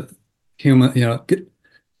of a human, get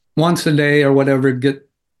once a day or whatever,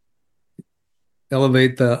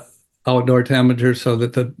 elevate the outdoor temperature so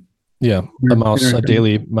that the a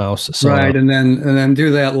daily mouse sauna. Right, and then do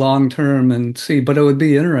that long term and see. But it would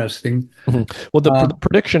be interesting. Mm-hmm. Well, the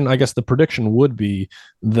prediction, I guess, the prediction would be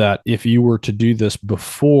that if you were to do this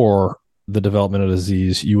before the development of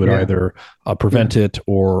disease, you would either prevent it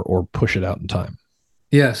or push it out in time.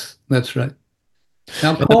 Yes, that's right.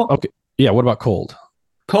 Now, okay, yeah. What about cold?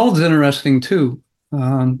 Cold's interesting too.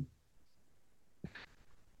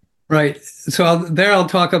 Right. So I'll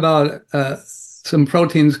talk about some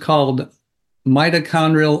proteins called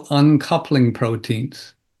mitochondrial uncoupling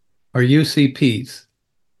proteins, or UCPs.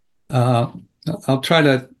 I'll try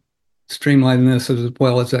to streamline this as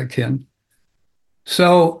well as I can.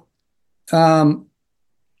 So rats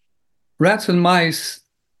and mice,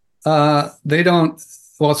 they don't,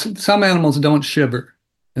 well, some animals don't shiver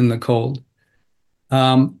in the cold.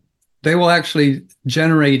 They will actually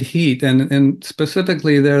generate heat, and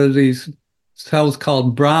specifically there are these cells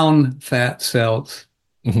called brown fat cells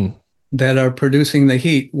that are producing the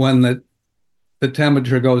heat when the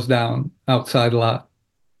temperature goes down outside a lot,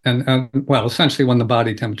 and well, essentially when the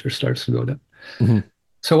body temperature starts to go down. Mm-hmm.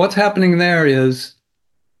 So what's happening there is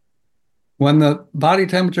when the body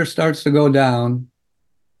temperature starts to go down,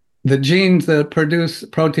 the genes that produce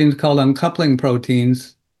proteins called uncoupling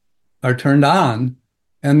proteins are turned on.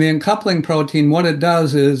 And the uncoupling protein, what it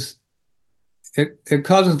does is it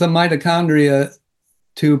causes the mitochondria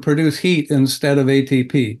to produce heat instead of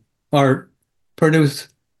ATP, or produce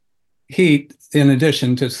heat in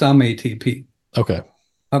addition to some ATP.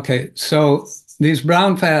 Okay, so these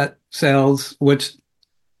brown fat cells, which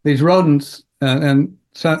these rodents and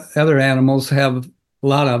some other animals have a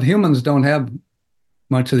lot of, humans don't have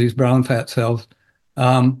much of these brown fat cells.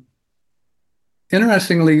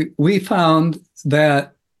 Interestingly, we found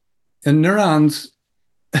that in neurons,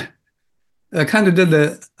 I kind of did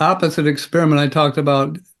the opposite experiment I talked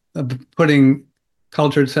about, putting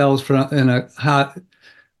cultured cells in a hot.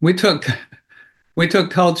 We took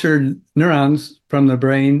cultured neurons from the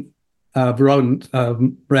brain of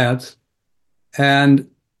rats, and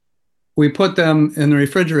we put them in the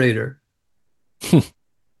refrigerator. All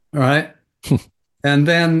right, and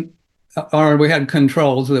then, or we had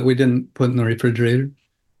controls that we didn't put in the refrigerator.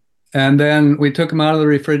 And then we took them out of the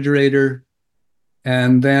refrigerator,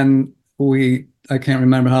 and then I can't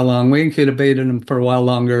remember how long, we incubated them for a while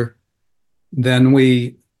longer. Then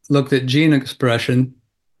we looked at gene expression,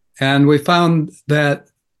 and we found that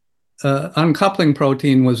uncoupling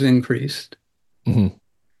protein was increased. Mm-hmm.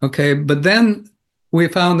 Okay, but then we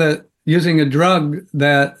found that using a drug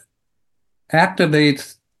that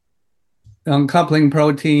activates uncoupling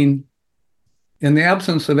protein in the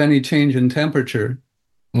absence of any change in temperature.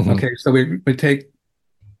 Mm-hmm. Okay, so we take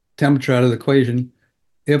temperature out of the equation.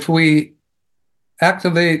 If we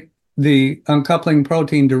activate the uncoupling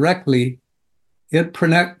protein directly, it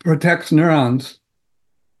protects neurons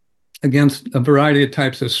against a variety of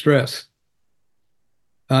types of stress.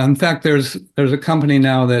 In fact, there's a company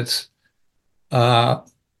now that's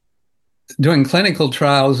doing clinical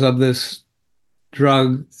trials of this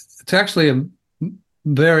drug. It's actually a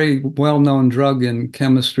very well-known drug in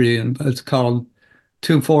chemistry, and it's called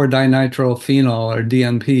 2,4-dinitrophenol or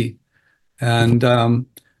DNP. And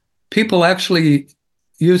people actually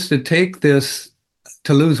used to take this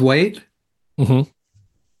to lose weight, Mm-hmm.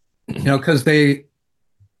 because it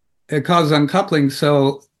causes uncoupling.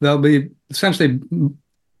 So they'll be essentially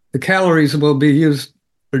the calories will be used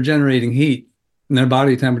for generating heat, and their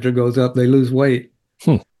body temperature goes up. They lose weight.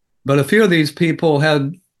 Hmm. But a few of these people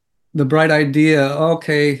had the bright idea,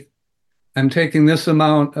 okay, I'm taking this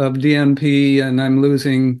amount of DNP and I'm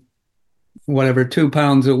losing whatever, 2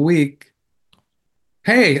 pounds a week.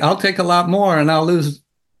 Hey, I'll take a lot more and I'll lose,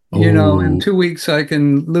 in Oh, 2 weeks, I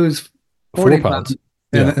can lose 4 40 pounds. pounds.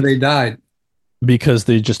 And Yeah. they died. Because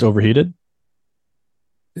they just overheated?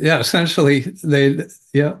 Yeah, essentially,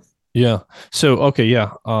 yeah. Yeah. So okay,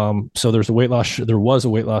 yeah. So there was a weight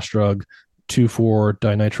loss drug,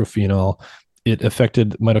 2,4-dinitrophenol. It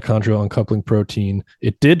affected mitochondrial uncoupling protein.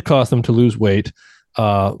 It did cause them to lose weight,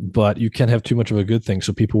 but you can't have too much of a good thing.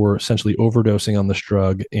 So people were essentially overdosing on this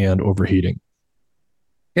drug and overheating.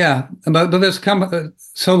 Yeah, but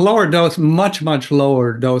so lower dose, much, much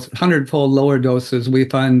lower dose, 100-fold lower doses we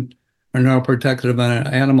find are neuroprotective in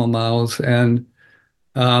animal models. And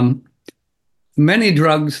um, many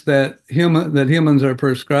drugs that humans are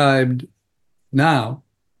prescribed now,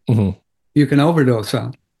 Mm-hmm. you can overdose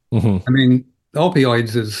on. Mm-hmm. I mean,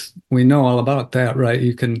 opioids we know all about that, right?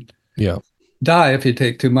 You can Yeah. die if you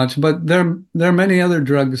take too much, but there are many other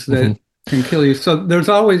drugs Mm-hmm. that can kill you. So there's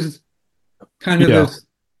always kind of Yeah.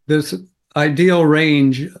 this ideal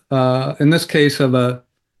range, in this case of a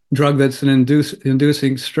drug that's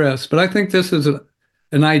inducing stress. But I think this is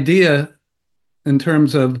an idea in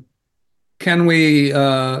terms of, can we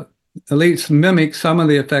at least mimic some of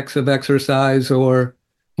the effects of exercise or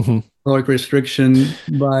Mm-hmm. caloric restriction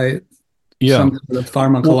by Yeah. some sort of Well,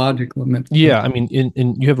 pharmacological. yeah, I mean,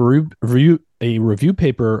 in you have a review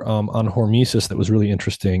paper on hormesis that was really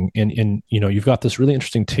interesting, and you've got this really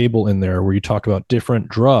interesting table in there where you talk about different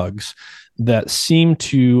drugs that seem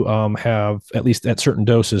to have, at least at certain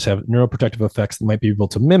doses, have neuroprotective effects that might be able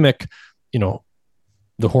to mimic, you know,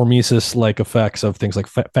 the hormesis like effects of things like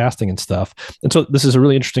fasting and stuff. And so this is a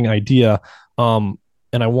really interesting idea.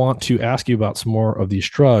 And I want to ask you about some more of these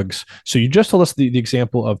drugs. So you just told us the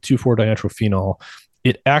example of 2,4-dinitrophenol.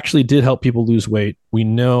 It actually did help people lose weight. We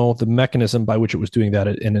know the mechanism by which it was doing that,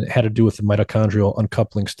 and it had to do with the mitochondrial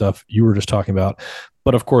uncoupling stuff you were just talking about.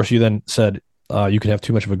 But of course, you then said you could have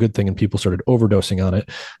too much of a good thing, and people started overdosing on it.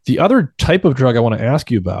 The other type of drug I want to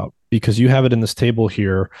ask you about, because you have it in this table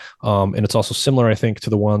here, and it's also similar, I think, to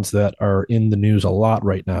the ones that are in the news a lot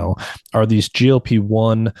right now, are these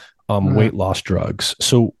GLP-1 weight loss drugs.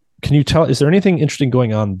 So can you tell, is there anything interesting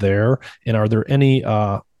going on there? And are there any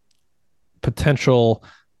potential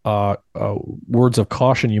words of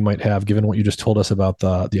caution you might have given what you just told us about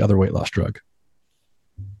the other weight loss drug?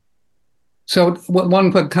 So one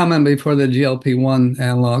quick comment before the GLP-1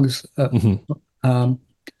 analogs. Mm-hmm.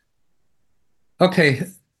 Okay,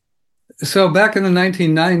 so back in the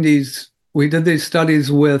 1990s, we did these studies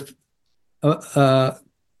with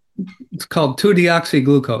it's called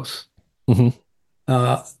 2-deoxyglucose.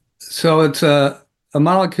 Mm-hmm. So it's a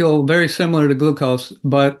molecule very similar to glucose,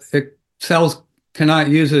 but cells cannot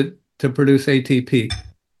use it to produce ATP.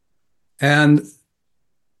 And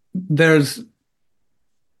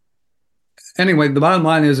anyway, the bottom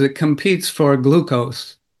line is it competes for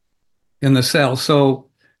glucose in the cell. So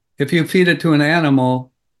if you feed it to an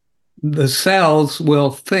animal, the cells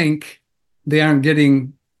will think they aren't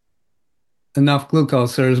getting enough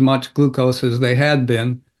glucose or as much glucose as they had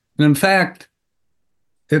been. And in fact,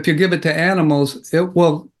 if you give it to animals, it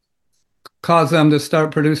will cause them to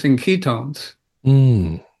start producing ketones.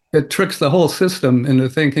 Mm. It tricks the whole system into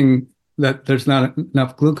thinking that there's not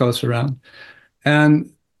enough glucose around.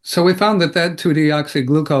 And so we found that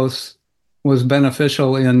 2-deoxyglucose was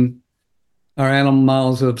beneficial in our animal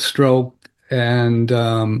models of stroke and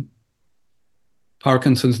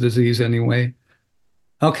Parkinson's disease anyway.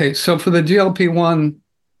 Okay, so for the GLP-1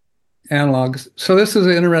 analogs, so this is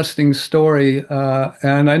an interesting story,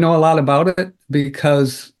 and I know a lot about it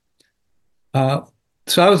because so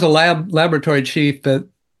I was a laboratory chief at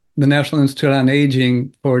the National Institute on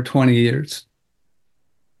Aging for 20 years.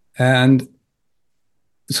 And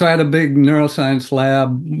so I had a big neuroscience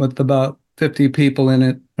lab with about 50 people in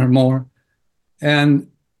it or more.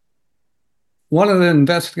 And one of the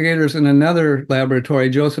investigators in another laboratory,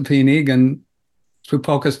 Josephine Egan, who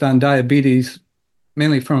focused on diabetes,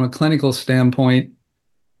 mainly from a clinical standpoint,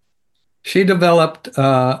 she developed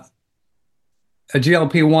a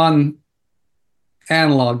GLP-1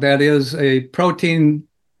 analog. That is a protein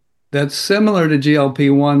that's similar to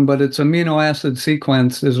GLP-1, but its amino acid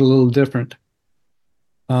sequence is a little different.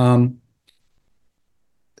 Um,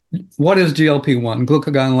 what is GLP-1?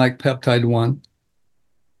 Glucagon-like peptide 1.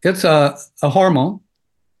 It's a hormone.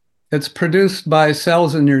 It's produced by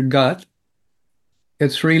cells in your gut.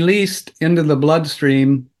 It's released into the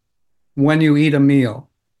bloodstream when you eat a meal.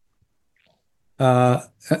 And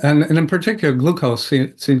in particular, glucose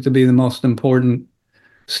seems to be the most important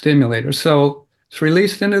stimulator. So it's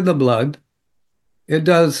released into the blood. It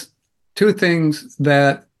does two things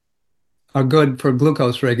that are good for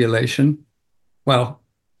glucose regulation. Well,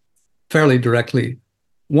 fairly directly.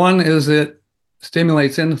 One is it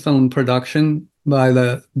stimulates insulin production by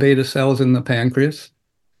the beta cells in the pancreas.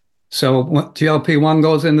 So when GLP-1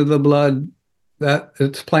 goes into the blood, that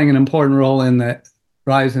it's playing an important role in that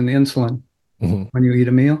rise in insulin when you eat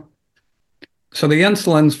a meal. So the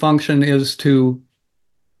insulin's function is to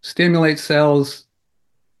stimulate cells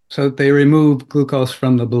so that they remove glucose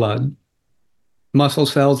from the blood. Muscle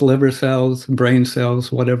cells, liver cells, brain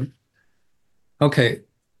cells, whatever. Okay.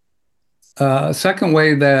 Second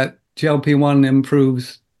way that GLP-1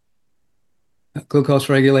 improves glucose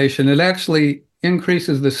regulation, it actually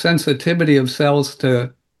increases the sensitivity of cells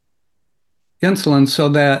to insulin so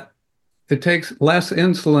that it takes less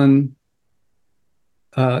insulin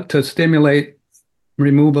to stimulate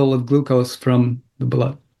removal of glucose from the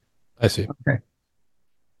blood. I see. Okay.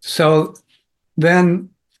 So then,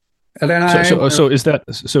 so is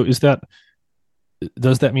that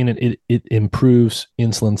does that mean it improves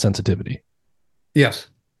insulin sensitivity? Yes.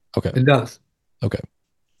 Okay. It does. Okay.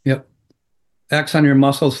 Yep. Acts on your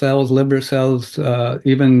muscle cells, liver cells,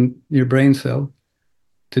 even your brain cell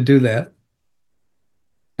to do that.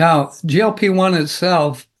 Now, GLP-1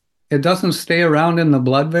 itself, it doesn't stay around in the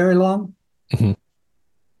blood very long. Mm-hmm.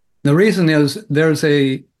 The reason is there's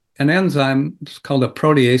an enzyme, it's called a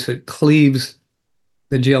protease. It cleaves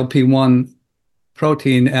the GLP-1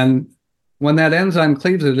 protein. And when that enzyme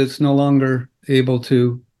cleaves it, it's no longer able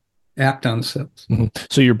to act on cells. Mm-hmm.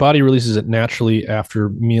 So your body releases it naturally after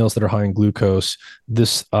meals that are high in glucose.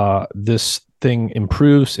 This thing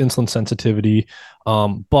improves insulin sensitivity,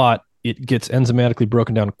 but it gets enzymatically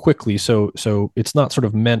broken down quickly. So it's not sort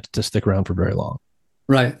of meant to stick around for very long.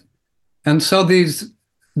 Right. And so these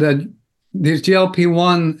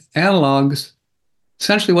GLP-1 analogs,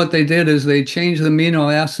 essentially what they did is they changed the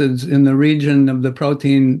amino acids in the region of the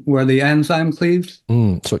protein where the enzyme cleaves.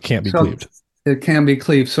 So it can't be cleaved. It can be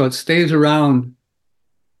cleaved. So it stays around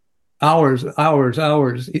hours.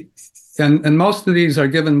 And most of these are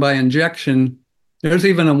given by injection. There's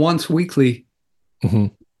even a once weekly,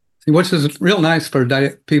 which is real nice for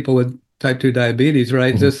people with type 2 diabetes,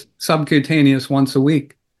 right? Just subcutaneous once a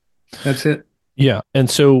week. That's it. Yeah.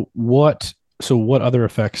 And so what other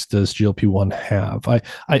effects does GLP-1 have?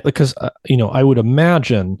 Because I would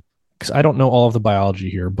imagine, because I don't know all of the biology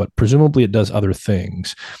here, but presumably it does other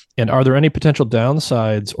things. And are there any potential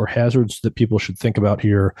downsides or hazards that people should think about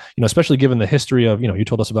here? Especially given the history of, you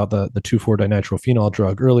told us about the 2,4-dinitrophenol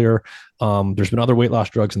drug earlier. There's been other weight loss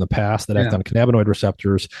drugs in the past that act on cannabinoid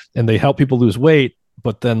receptors, and they help people lose weight.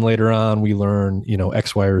 But then later on, we learn,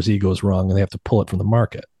 X, Y, or Z goes wrong, and they have to pull it from the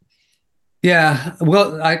market. Yeah,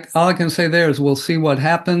 well, all I can say there is we'll see what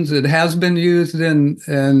happens. It has been used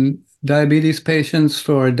in diabetes patients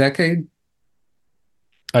for a decade.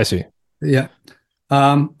 I see. Yeah.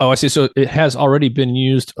 I see. So it has already been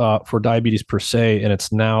used for diabetes per se, and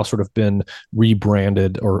it's now sort of been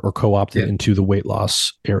rebranded or co-opted into the weight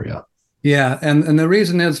loss area. Yeah, and the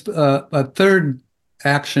reason is a third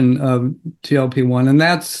action of GLP-1, and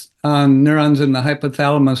that's on neurons in the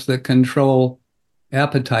hypothalamus that control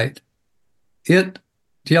appetite.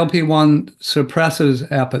 GLP-1 suppresses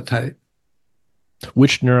appetite.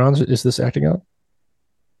 Which neurons is this acting on?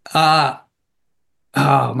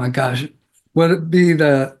 Oh my gosh. Would it be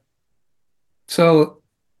so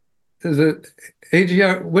is it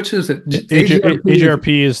AGR, which is it?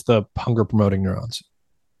 AGRP is the hunger promoting neurons.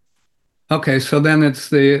 Okay, so then it's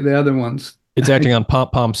the other ones. It's acting on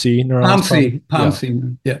POMC neurons.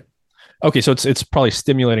 POMC. Yeah. Okay, so it's probably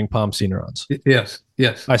stimulating POMC neurons. Yes.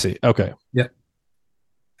 I see. Okay. Yeah.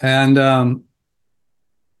 And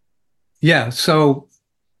so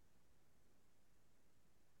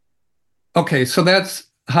okay, so that's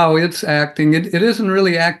how it's acting. It isn't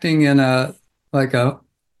really acting in a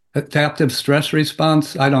adaptive stress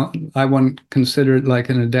response. I wouldn't consider it like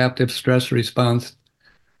an adaptive stress response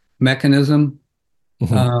mechanism.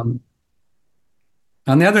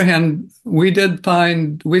 On the other hand, we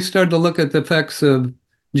started to look at the effects of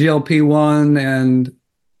GLP-1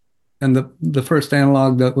 and the first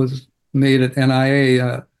analog that was made at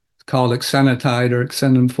NIA called exenatide or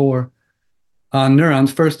exendin-4 on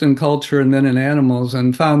neurons, first in culture and then in animals,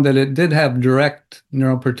 and found that it did have direct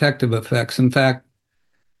neuroprotective effects. In fact,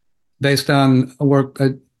 based on work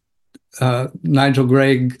Nigel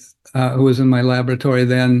Gregg, who was in my laboratory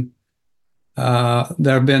then,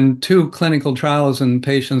 there have been 2 clinical trials in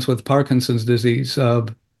patients with Parkinson's disease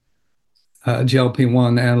of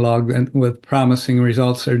GLP-1 analog, and with promising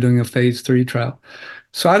results. They're doing a phase 3 trial.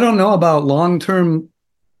 So I don't know about long-term,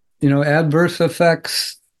 adverse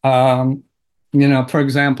effects. For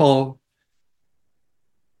example,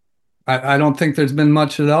 I don't think there's been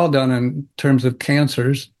much at all done in terms of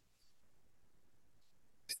cancers.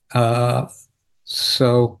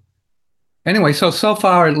 So anyway, so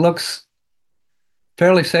far it looks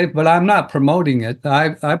fairly safe, but I'm not promoting it.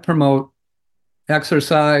 I promote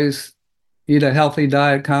exercise, eat a healthy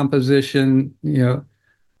diet composition,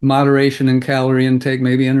 moderation in calorie intake,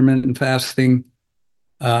 maybe intermittent fasting.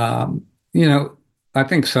 I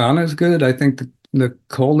think sauna is good. I think the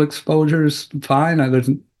cold exposure is fine.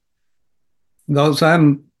 You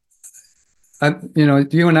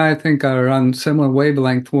and I think are on similar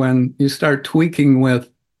wavelength. When you start tweaking with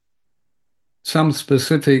some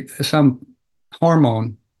hormonal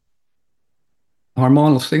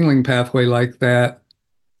signaling pathway like that.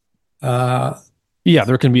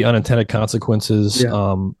 There can be unintended consequences.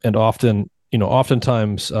 Yeah. And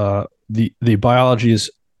oftentimes the biology is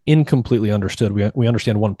incompletely understood. We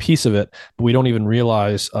understand one piece of it, but we don't even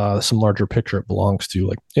realize some larger picture it belongs to.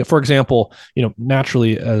 Like, for example,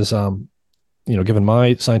 naturally, as given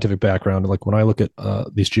my scientific background, like when I look at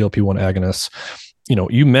these GLP-1 agonists,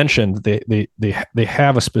 you mentioned they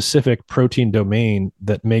have a specific protein domain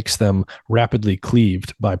that makes them rapidly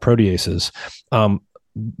cleaved by proteases.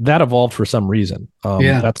 That evolved for some reason.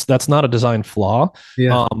 That's not a design flaw.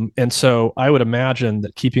 Yeah. And so I would imagine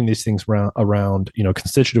that keeping these things around,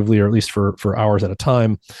 constitutively, or at least for hours at a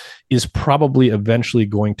time, is probably eventually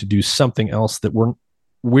going to do something else that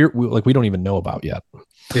we don't even know about yet.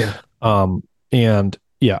 Yeah. I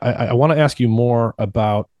want to ask you more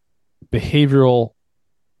about behavioral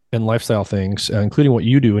and lifestyle things, including what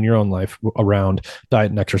you do in your own life around diet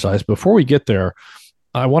and exercise. Before we get there,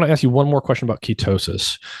 I want to ask you one more question about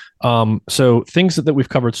ketosis. So things that we've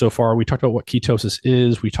covered so far, we talked about what ketosis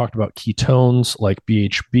is. We talked about ketones like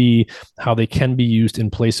BHB, how they can be used in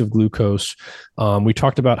place of glucose. We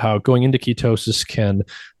talked about how going into ketosis can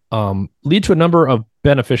lead to a number of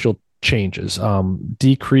beneficial changes,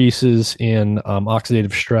 decreases in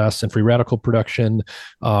oxidative stress and free radical production,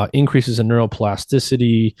 increases in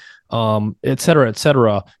neuroplasticity, et cetera, et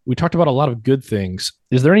cetera. We talked about a lot of good things.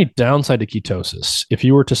 Is there any downside to ketosis? If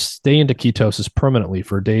you were to stay into ketosis permanently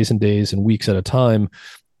for days and days and weeks at a time,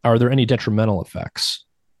 are there any detrimental effects?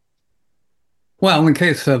 Well, in the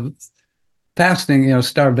case of fasting,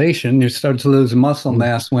 starvation, you start to lose muscle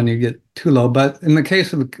mass when you get too low. But in the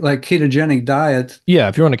case of like ketogenic diet,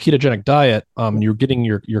 if you're on a ketogenic diet, you're getting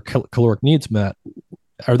your caloric needs met.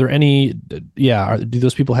 Are there any? Do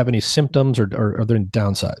those people have any symptoms, or are there any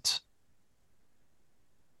downsides?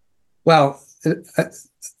 Well,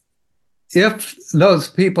 if those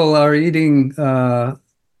people are eating a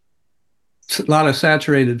lot of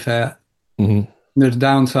saturated fat, there's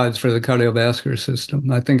downsides for the cardiovascular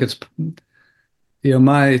system. I think it's,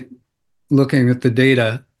 my looking at the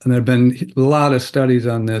data, and there have been a lot of studies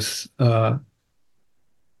on this,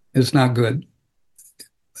 it's not good.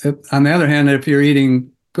 On the other hand, if you're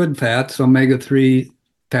eating good fats, omega-3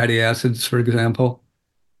 fatty acids, for example,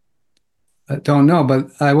 I don't know, but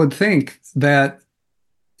I would think that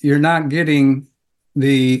you're not getting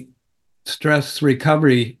the stress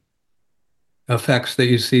recovery effects that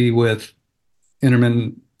you see with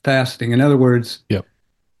intermittent fasting. In other words,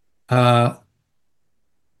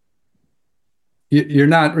 you're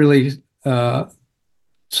not really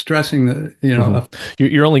stressing the,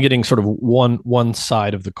 you're only getting sort of one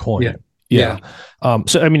side of the coin. Yeah.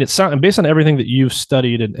 So, I mean, it's based on everything that you've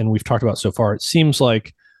studied and we've talked about so far, it seems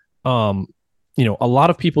like, a lot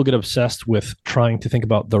of people get obsessed with trying to think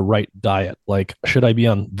about the right diet. Like, should I be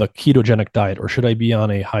on the ketogenic diet, or should I be on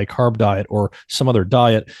a high carb diet or some other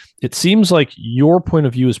diet? It seems like your point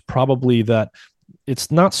of view is probably that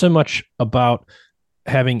it's not so much about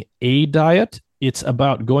having a diet. It's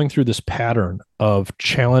about going through this pattern of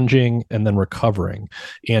challenging and then recovering,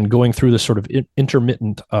 and going through this sort of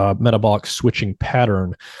intermittent metabolic switching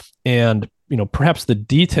pattern. And, perhaps the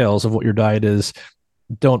details of what your diet is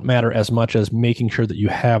don't matter as much as making sure that you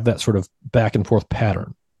have that sort of back and forth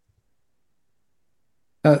pattern.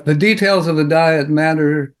 The details of the diet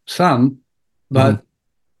matter some, but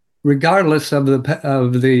regardless of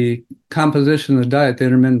the composition of the diet, the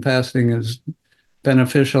intermittent fasting is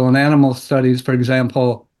beneficial. In animal studies, for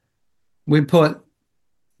example, we put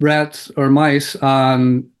rats or mice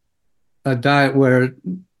on a diet where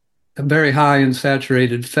very high in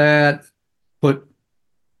saturated fat, put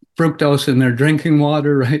fructose in their drinking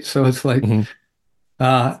water, right? So it's like,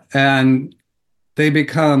 and they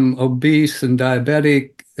become obese and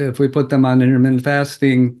diabetic. If we put them on intermittent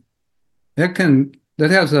fasting, that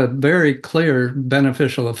has a very clear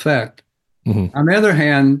beneficial effect. On the other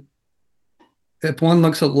hand, if one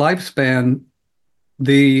looks at lifespan,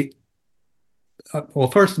 well,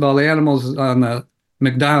 first of all, the animals on the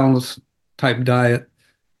McDonald's type diet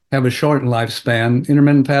have a shortened lifespan.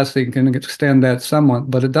 Intermittent fasting can extend that somewhat,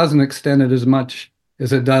 but it doesn't extend it as much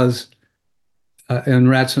as it does in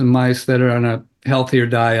rats and mice that are on a healthier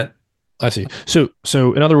diet. I see. So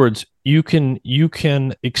in other words, you can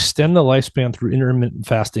extend the lifespan through intermittent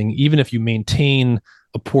fasting, even if you maintain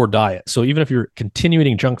a poor diet. So even if you're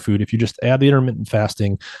continuing junk food, if you just add the intermittent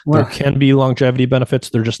fasting, there can be longevity benefits.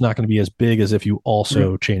 They're just not going to be as big as if you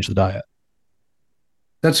also change the diet.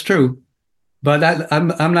 That's true, but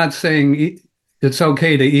I'm not saying it's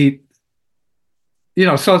okay to eat.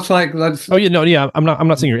 So it's like I'm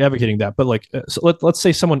not saying you're advocating that, but like so let's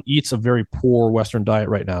say someone eats a very poor Western diet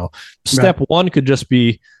right now. Step one could just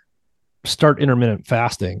be start intermittent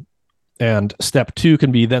fasting. And step two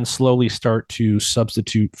can be then slowly start to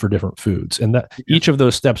substitute for different foods. And that each of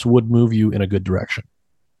those steps would move you in a good direction.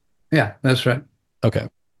 Yeah, that's right. Okay.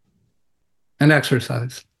 And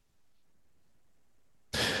exercise.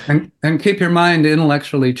 And keep your mind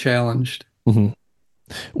intellectually challenged.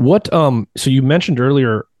 What so you mentioned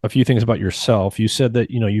earlier a few things about yourself. You said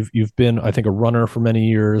that you've been, I think, a runner for many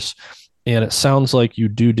years, and it sounds like you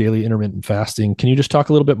do daily intermittent fasting. Can you just talk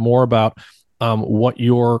a little bit more about what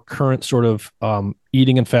your current sort of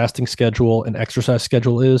eating and fasting schedule and exercise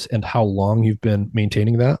schedule is, and how long you've been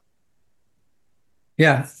maintaining that?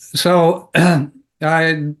 Yeah. So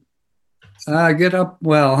I get up,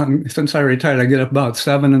 since I retired, I get up about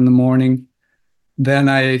 7 a.m. Then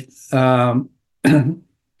I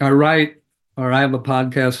I write, or I have a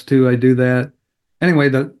podcast too. I do that. Anyway,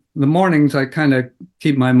 the mornings I kind of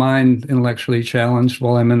keep my mind intellectually challenged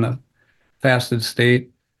while I'm in the fasted state.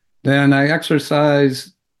 Then I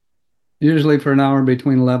exercise usually for an hour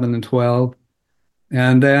between 11 and 12.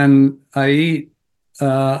 And then I eat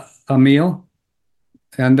a meal.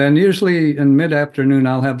 And then usually in mid-afternoon,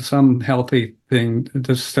 I'll have some healthy thing,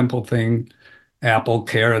 just simple thing, apple,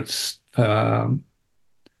 carrots,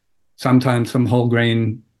 sometimes some whole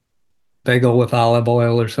grain bagel with olive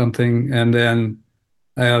oil or something. And then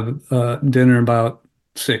I have dinner about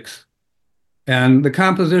 6. And the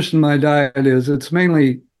composition of my diet it's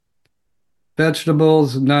mainly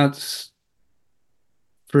vegetables, nuts,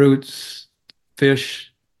 fruits,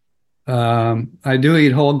 fish. I do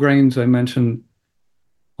eat whole grains. I mentioned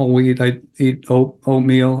whole wheat. I eat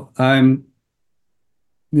oatmeal.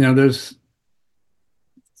 There's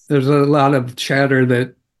a lot of chatter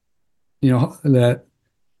that, that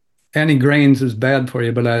any grains is bad for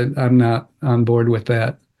you, but I'm not on board with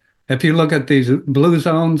that. If you look at these blue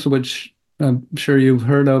zones, which I'm sure you've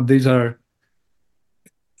heard of, these are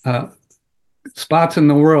spots in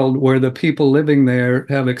the world where the people living there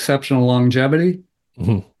have exceptional longevity.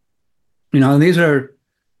 And there's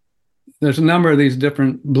a number of these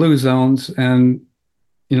different blue zones, and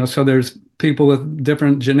so there's people with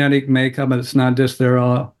different genetic makeup, but it's not just they're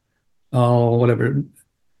all whatever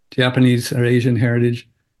Japanese or Asian heritage.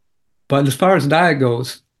 But as far as diet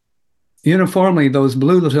goes, uniformly those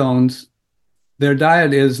blue zones, their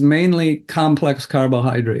diet is mainly complex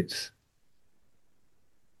carbohydrates.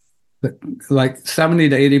 Like 70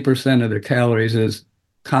 to 80% of their calories is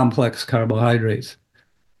complex carbohydrates.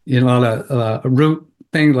 A root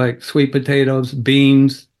thing like sweet potatoes,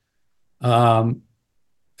 beans, and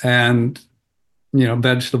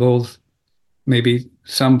vegetables, maybe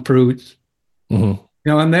some fruits. And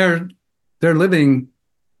they're living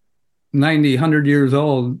 90, 100 years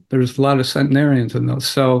old. There's a lot of centenarians in those.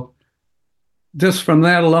 So just from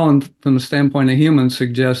that alone, from the standpoint of humans,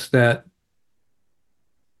 suggests that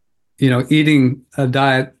eating a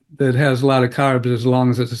diet that has a lot of carbs, as long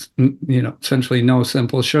as it's, essentially no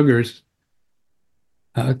simple sugars,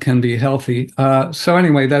 can be healthy. So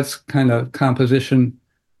anyway, that's kind of composition.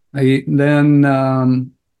 Then,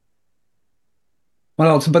 what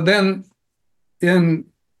else? But then in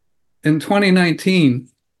 2019,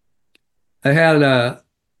 I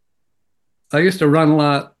used to run a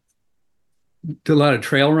lot, do a lot of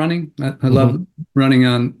trail running. I love running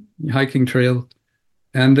on hiking trails.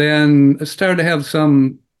 And then I started to have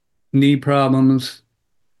some knee problems.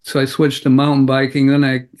 So I switched to mountain biking. Then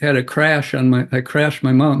I had a crash I crashed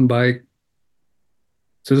my mountain bike.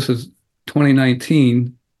 So this is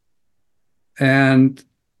 2019. And,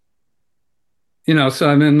 so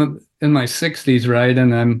I'm in my 60s, right?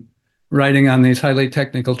 And I'm riding on these highly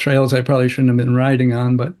technical trails I probably shouldn't have been riding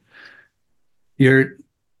on, but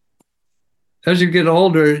as you get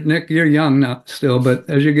older, Nick, you're young now still, but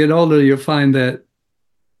as you get older, you'll find that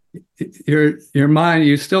your mind,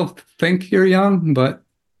 you still think you're young, but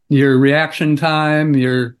your reaction time,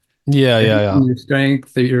 your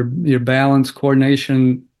strength, your balance,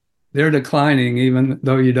 coordination, they're declining, even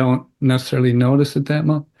though you don't necessarily notice it that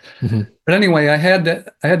much. Mm-hmm. But anyway, I had to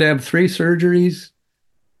have 3 surgeries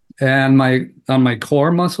and on my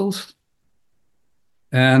core muscles,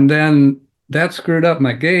 and then that screwed up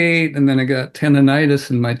my gait, and then I got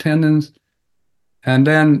tendonitis in my tendons, and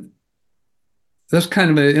then that's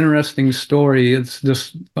kind of an interesting story. It's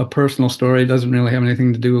just a personal story. It doesn't really have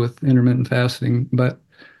anything to do with intermittent fasting, but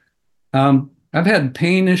I've had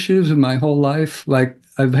pain issues in my whole life. Like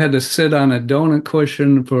I've had to sit on a donut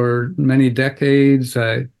cushion for many decades.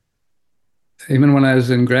 Even when I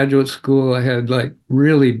was in graduate school, I had like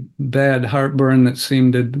really bad heartburn that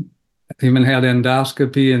seemed to even had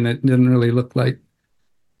endoscopy, and it didn't really look like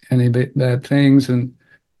any bad things. And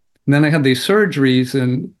then I had these surgeries,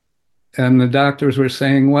 and the doctors were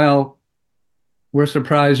saying, well, we're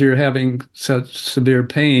surprised you're having such severe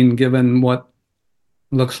pain given what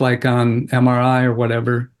looks like on MRI or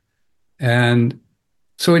whatever. And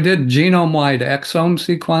so we did genome-wide exome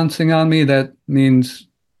sequencing on me. That means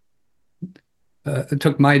it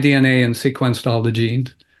took my DNA and sequenced all the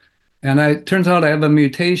genes. And it turns out I have a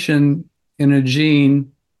mutation in a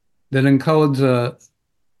gene that encodes a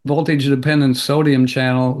voltage-dependent sodium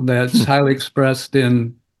channel that's highly expressed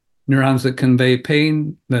in neurons that convey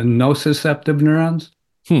pain, the nociceptive neurons.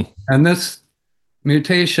 And this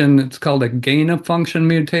mutation, it's called a gain-of-function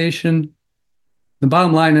mutation. The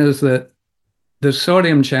bottom line is that the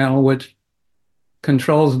sodium channel, which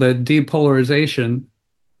controls the depolarization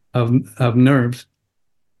of nerves,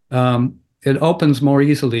 it opens more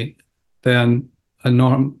easily than a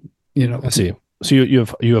norm. I see. So you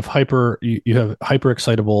have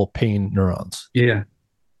hyperexcitable pain neurons. Yeah.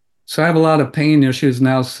 So I have a lot of pain issues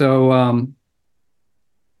now. So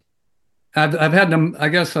I've had them. I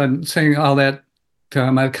guess I'm saying all that.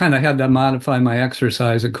 I've kind of had to modify my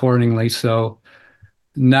exercise accordingly. So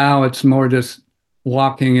now it's more just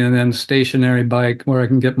walking and then stationary bike where I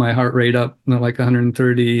can get my heart rate up like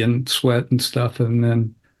 130 and sweat and stuff, and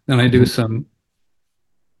then I do some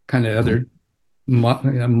kind of other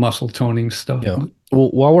muscle toning stuff. Yeah.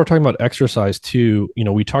 Well, while we're talking about exercise too,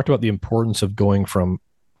 we talked about the importance of going from,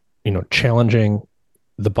 challenging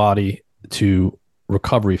the body to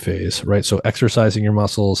recovery phase, right? So exercising your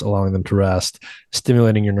muscles, allowing them to rest,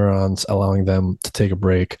 stimulating your neurons, allowing them to take a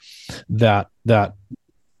break. That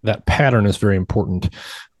pattern is very important.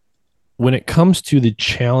 When it comes to the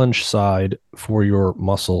challenge side for your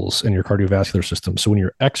muscles and your cardiovascular system, so when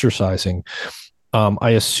you're exercising,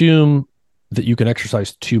 I assume that you can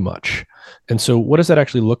exercise too much. And so what does that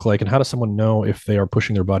actually look like? And how does someone know if they are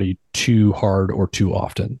pushing their body too hard or too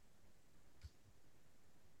often?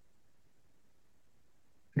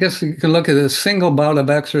 I guess you can look at a single bout of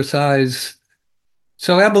exercise.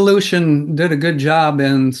 So evolution did a good job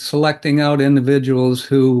in selecting out individuals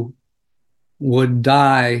who would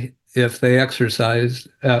die if they exercised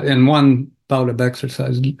in one bout of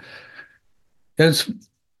exercise. It's,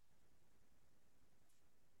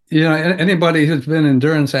 anybody who's been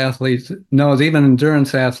endurance athletes knows even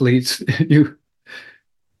endurance athletes,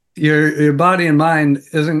 your body and mind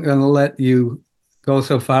isn't going to let you go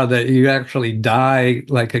so far that you actually die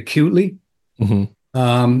like acutely. Mm-hmm.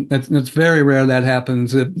 It's very rare that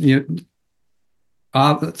happens.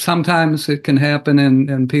 Sometimes it can happen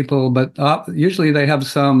in people, but usually they have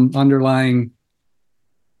some underlying,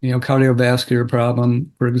 cardiovascular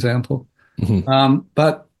problem, for example. Mm-hmm.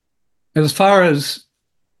 But as far as,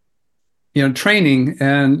 training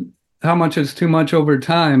and how much is too much over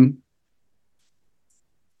time,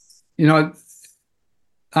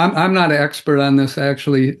 I'm not an expert on this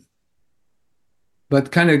actually,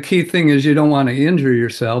 but kind of key thing is you don't want to injure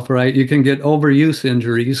yourself, right? You can get overuse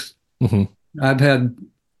injuries. Mm-hmm. I've had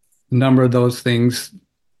a number of those things.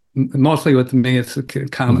 Mostly with me, it's a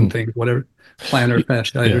common thing, whatever, plantar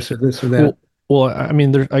fasciitis or this or that. Well, I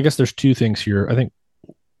mean, I guess there's two things here. I think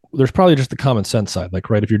there's probably just the common sense side, like,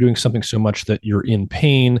 right, if you're doing something so much that you're in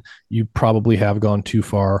pain, you probably have gone too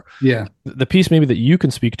far. Yeah. The piece maybe that you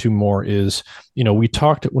can speak to more is, when we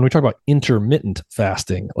talk about intermittent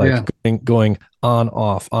fasting, like going on,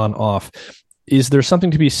 off, is there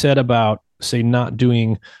something to be said about say, not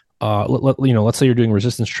doing, let's say you're doing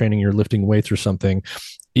resistance training, you're lifting weights or something,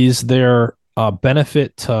 is there a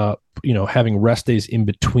benefit to, having rest days in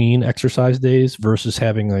between exercise days versus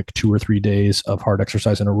having like 2 or 3 days of hard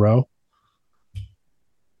exercise in a row?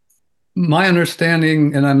 My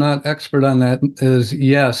understanding, and I'm not expert on that, is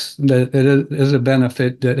yes, that it is a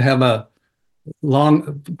benefit to have a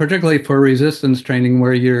long, particularly for resistance training,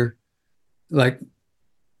 where you're like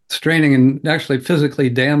straining and actually physically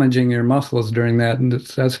damaging your muscles during that, and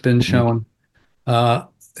that's been shown.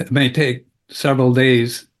 It may take several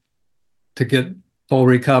days to get full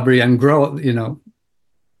recovery and grow,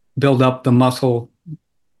 build up the muscle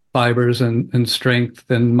fibers and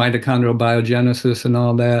strength and mitochondrial biogenesis and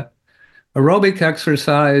all that. Aerobic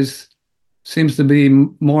exercise seems to be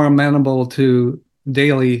more amenable to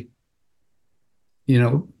daily,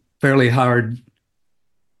 fairly hard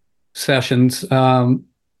sessions. So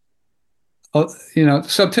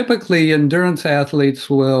typically endurance athletes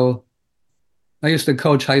will, I used to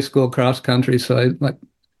coach high school cross country, so I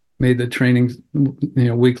made the training,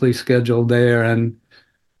 weekly schedule there. And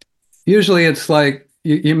usually it's like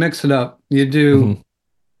you mix it up. You do,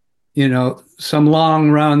 some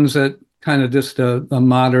long runs at kind of just a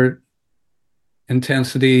moderate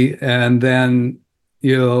intensity, and then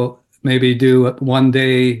you'll maybe do 1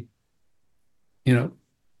 day,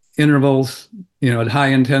 intervals, at high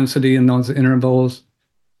intensity in those intervals,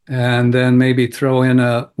 and then maybe throw in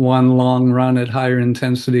one long run at higher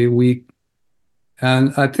intensity a week.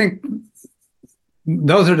 And I think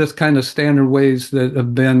those are just kind of standard ways that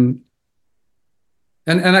have been,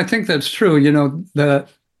 and I think that's true, as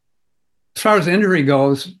far as injury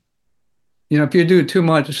goes, if you do too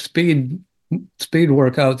much speed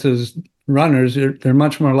workouts as runners, they're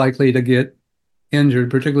much more likely to get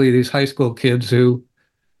injured, particularly these high school kids who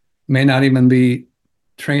may not even be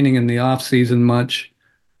training in the off season much.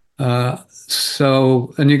 And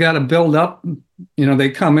you got to build up, they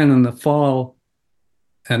come in the fall,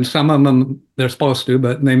 and some of them, they're supposed to,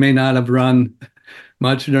 but they may not have run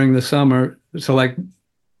much during the summer. So like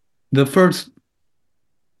the first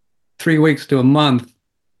 3 weeks to a month,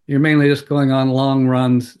 you're mainly just going on long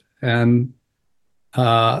runs and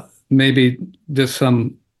maybe just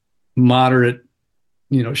some moderate,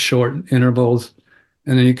 short intervals.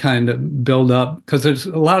 And then you kind of build up, because there's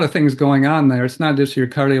a lot of things going on there. It's not just your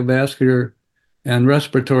cardiovascular and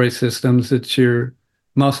respiratory systems, it's your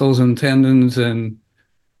muscles and tendons and,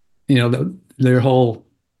 the whole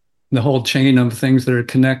chain of things that are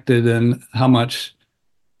connected, and how much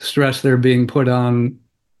stress they're being put on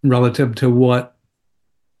relative to what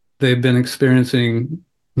they've been experiencing,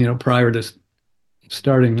 prior to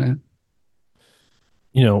starting that.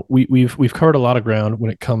 We've covered a lot of ground when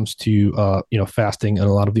it comes to fasting and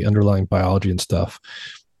a lot of the underlying biology and stuff.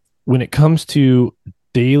 When it comes to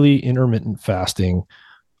daily intermittent fasting,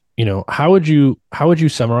 how would you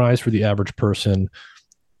summarize for the average person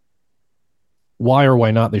why or why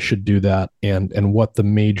not they should do that, and what the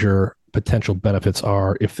major potential benefits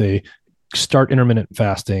are if they start intermittent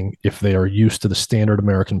fasting, if they are used to the standard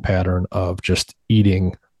American pattern of just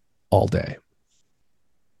eating all day?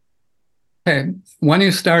 Okay, when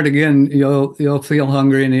you start again, you'll feel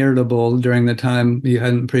hungry and irritable during the time you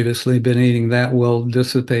hadn't previously been eating. That will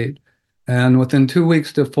dissipate, and within 2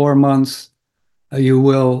 weeks to 4 months,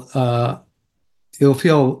 you'll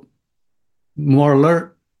feel more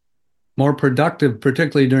alert, more productive,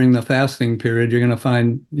 particularly during the fasting period. You're going to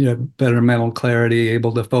find better mental clarity,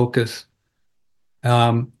 able to focus.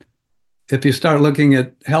 If you start looking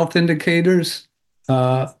at health indicators,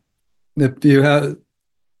 if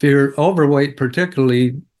you're overweight,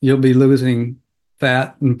 particularly, you'll be losing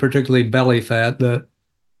fat, and particularly belly fat, the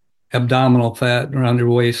abdominal fat around your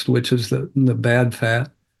waist, which is the bad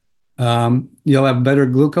fat. You'll have better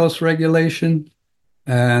glucose regulation,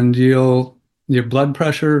 and your blood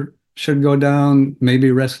pressure should go down,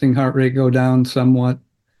 maybe resting heart rate go down somewhat.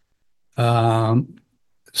 So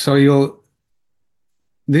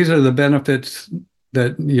these are the benefits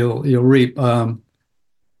that you'll reap.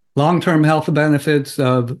 Long-term health benefits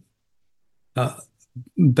of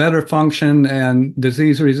better function and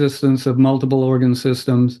disease resistance of multiple organ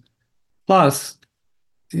systems, plus,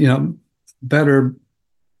 better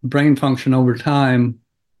brain function over time,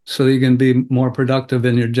 so you can be more productive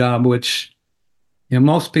in your job, which,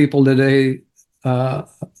 most people today, I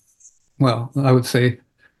would say,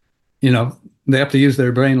 they have to use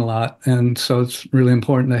their brain a lot. And so it's really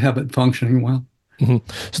important to have it functioning well. Mm-hmm.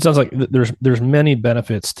 So it sounds like there's many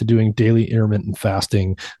benefits to doing daily intermittent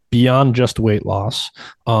fasting beyond just weight loss.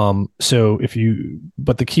 But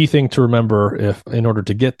the key thing to remember, in order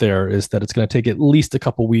to get there, is that it's going to take at least a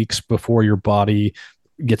couple weeks before your body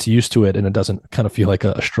gets used to it and it doesn't kind of feel like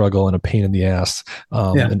a struggle and a pain in the ass.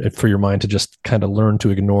 And for your mind to just kind of learn to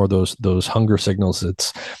ignore those hunger signals. And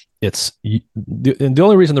the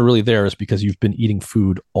only reason they're really there is because you've been eating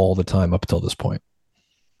food all the time up until this point.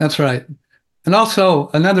 That's right. And also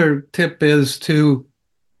another tip is to,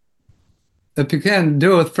 if you can,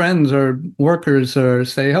 do it with friends or workers, or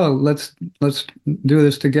say, oh, let's do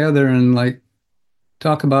this together and like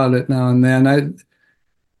talk about it now and then.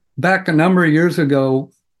 Back a number of years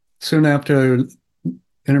ago, soon after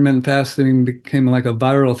intermittent fasting became like a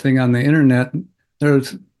viral thing on the internet,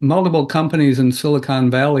 there's multiple companies in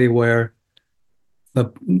Silicon Valley where a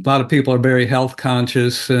lot of people are very health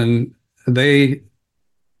conscious, and they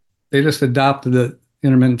just adopted the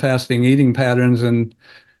intermittent fasting eating patterns and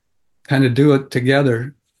kind of do it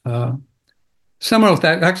together. Similar with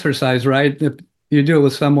that exercise, right? If you do it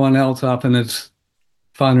with someone else, often it's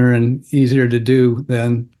funner and easier to do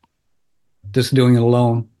than just doing it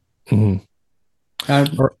alone. Mm-hmm.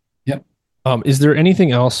 Yep. Is there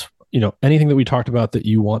anything else, anything that we talked about that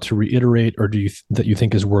you want to reiterate, or that you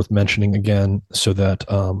think is worth mentioning again, so that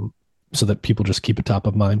people just keep it top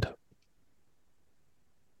of mind?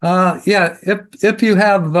 Yeah. If you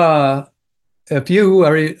have, if you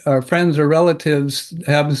or friends or relatives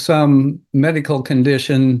have some medical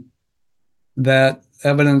condition that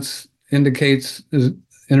evidence indicates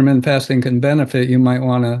intermittent fasting can benefit, you might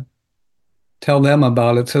want to tell them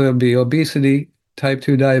about it. So there'll be obesity, type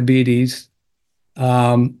 2 diabetes,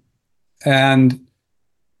 and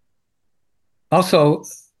also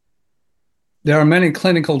there are many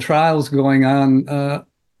clinical trials going on.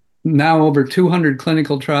 Now over 200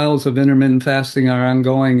 clinical trials of intermittent fasting are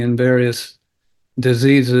ongoing in various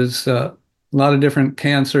diseases, a lot of different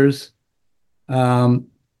cancers, a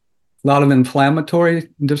lot of inflammatory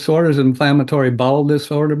disorders, inflammatory bowel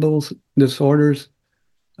disorders,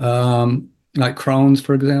 like Crohn's,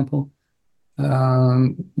 for example.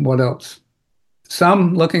 What else?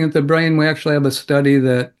 Some looking at the brain. We actually have a study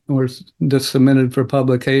that was just submitted for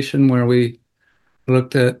publication where we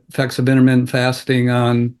looked at effects of intermittent fasting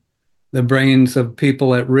on the brains of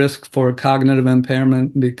people at risk for cognitive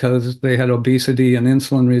impairment because they had obesity and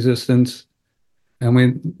insulin resistance. And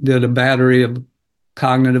we did a battery of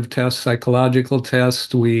cognitive tests, psychological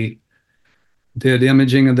tests. We did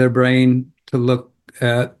imaging of their brain to look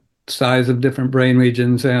at size of different brain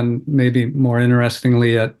regions, and maybe more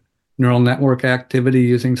interestingly at neural network activity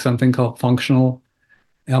using something called functional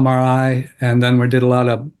MRI. And then we're doing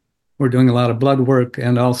a lot of blood work,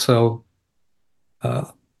 and also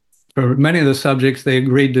for many of the subjects, they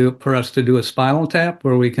agreed for us to do a spinal tap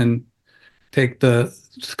where we can take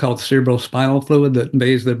it's called cerebrospinal fluid that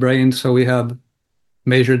bathes the brain. So we have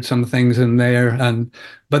measured some things in there,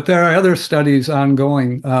 but there are other studies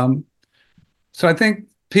ongoing. So I think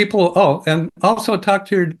people, and also talk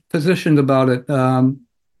to your physicians about it.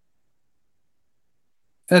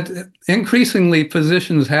 Increasingly,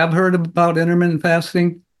 physicians have heard about intermittent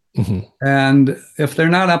fasting. Mm-hmm. And if they're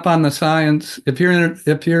not up on the science, if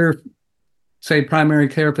your say primary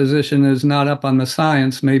care physician is not up on the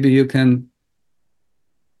science, maybe you can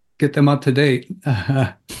get them up to date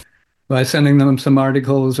by sending them some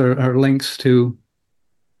articles or links to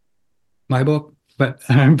my book, but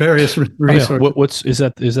various resources. Is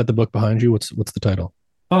that the book behind you? What's the title?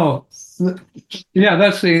 Oh, yeah,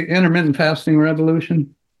 that's the Intermittent Fasting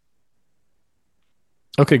Revolution.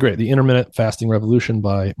 Okay, great. The Intermittent Fasting Revolution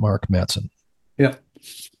by Mark Mattson. Yeah.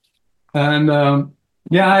 And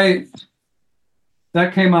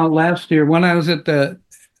that came out last year. When I was at the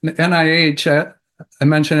NIH, I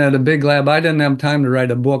mentioned at a big lab, I didn't have time to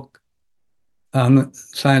write a book on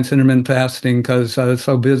science intermittent fasting because I was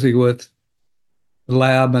so busy with the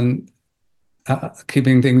lab and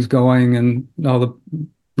keeping things going and all the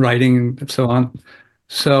writing and so on.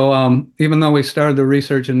 So even though we started the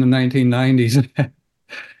research in the 1990s,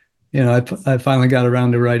 I finally got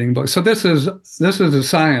around to writing books. So this is a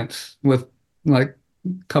science with like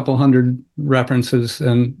a couple hundred references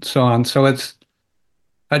and so on. So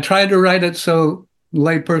I tried to write it so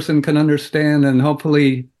layperson can understand, and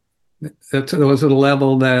hopefully it was at a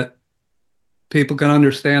level that people can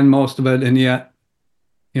understand most of it and yet,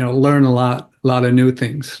 learn a lot of new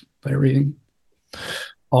things by reading.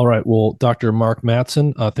 All right. Well, Dr. Mark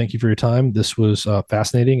Mattson, thank you for your time. This was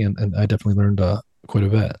fascinating, and I definitely learned quite a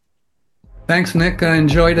bit. Thanks, Nick. I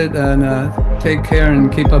enjoyed it, and take care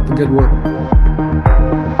and keep up the good work.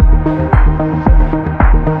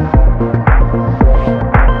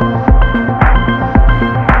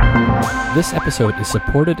 This episode is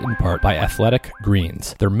supported in part by Athletic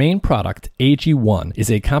Greens. Their main product, AG1, is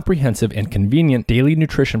a comprehensive and convenient daily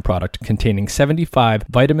nutrition product containing 75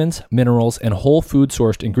 vitamins, minerals, and whole food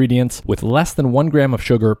sourced ingredients with less than 1 gram of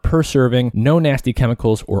sugar per serving, no nasty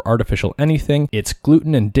chemicals or artificial anything. It's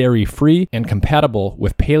gluten and dairy free and compatible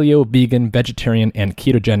with paleo, vegan, vegetarian, and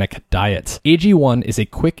ketogenic diets. AG1 is a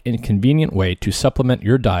quick and convenient way to supplement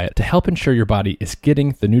your diet to help ensure your body is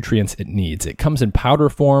getting the nutrients it needs. It comes in powder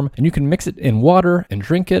form, and you can mix it in water and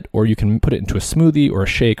drink it, or you can put it into a smoothie or a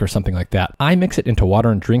shake or something like that. I mix it into water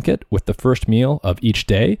and drink it with the first meal of each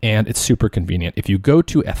day, and it's super convenient. If you go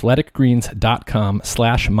to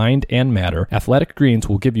athleticgreens.com/mindandmatter, Athletic Greens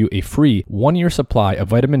will give you a free 1-year supply of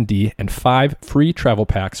vitamin D and 5 free travel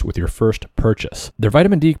packs with your first purchase. Their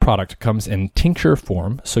vitamin D product comes in tincture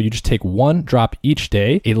form, so you just take 1 drop each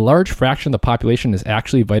day. A large fraction of the population is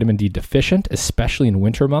actually vitamin D deficient, especially in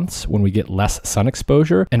winter months when we get less sun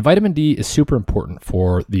exposure. And vitamin D is super important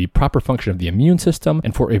for the proper function of the immune system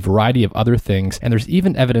and for a variety of other things. And there's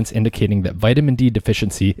even evidence indicating that vitamin D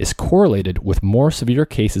deficiency is correlated with more severe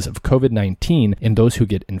cases of COVID-19 in those who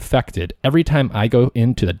get infected. Every time I go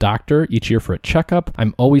into the doctor each year for a checkup,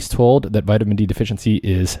 I'm always told that vitamin D deficiency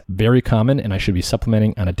is very common and I should be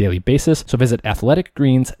supplementing on a daily basis. So visit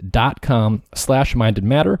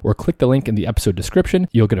athleticgreens.com/mindandmatter or click the link in the episode description.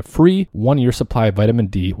 You'll get a free 1-year supply of vitamin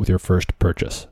D with your first purchase.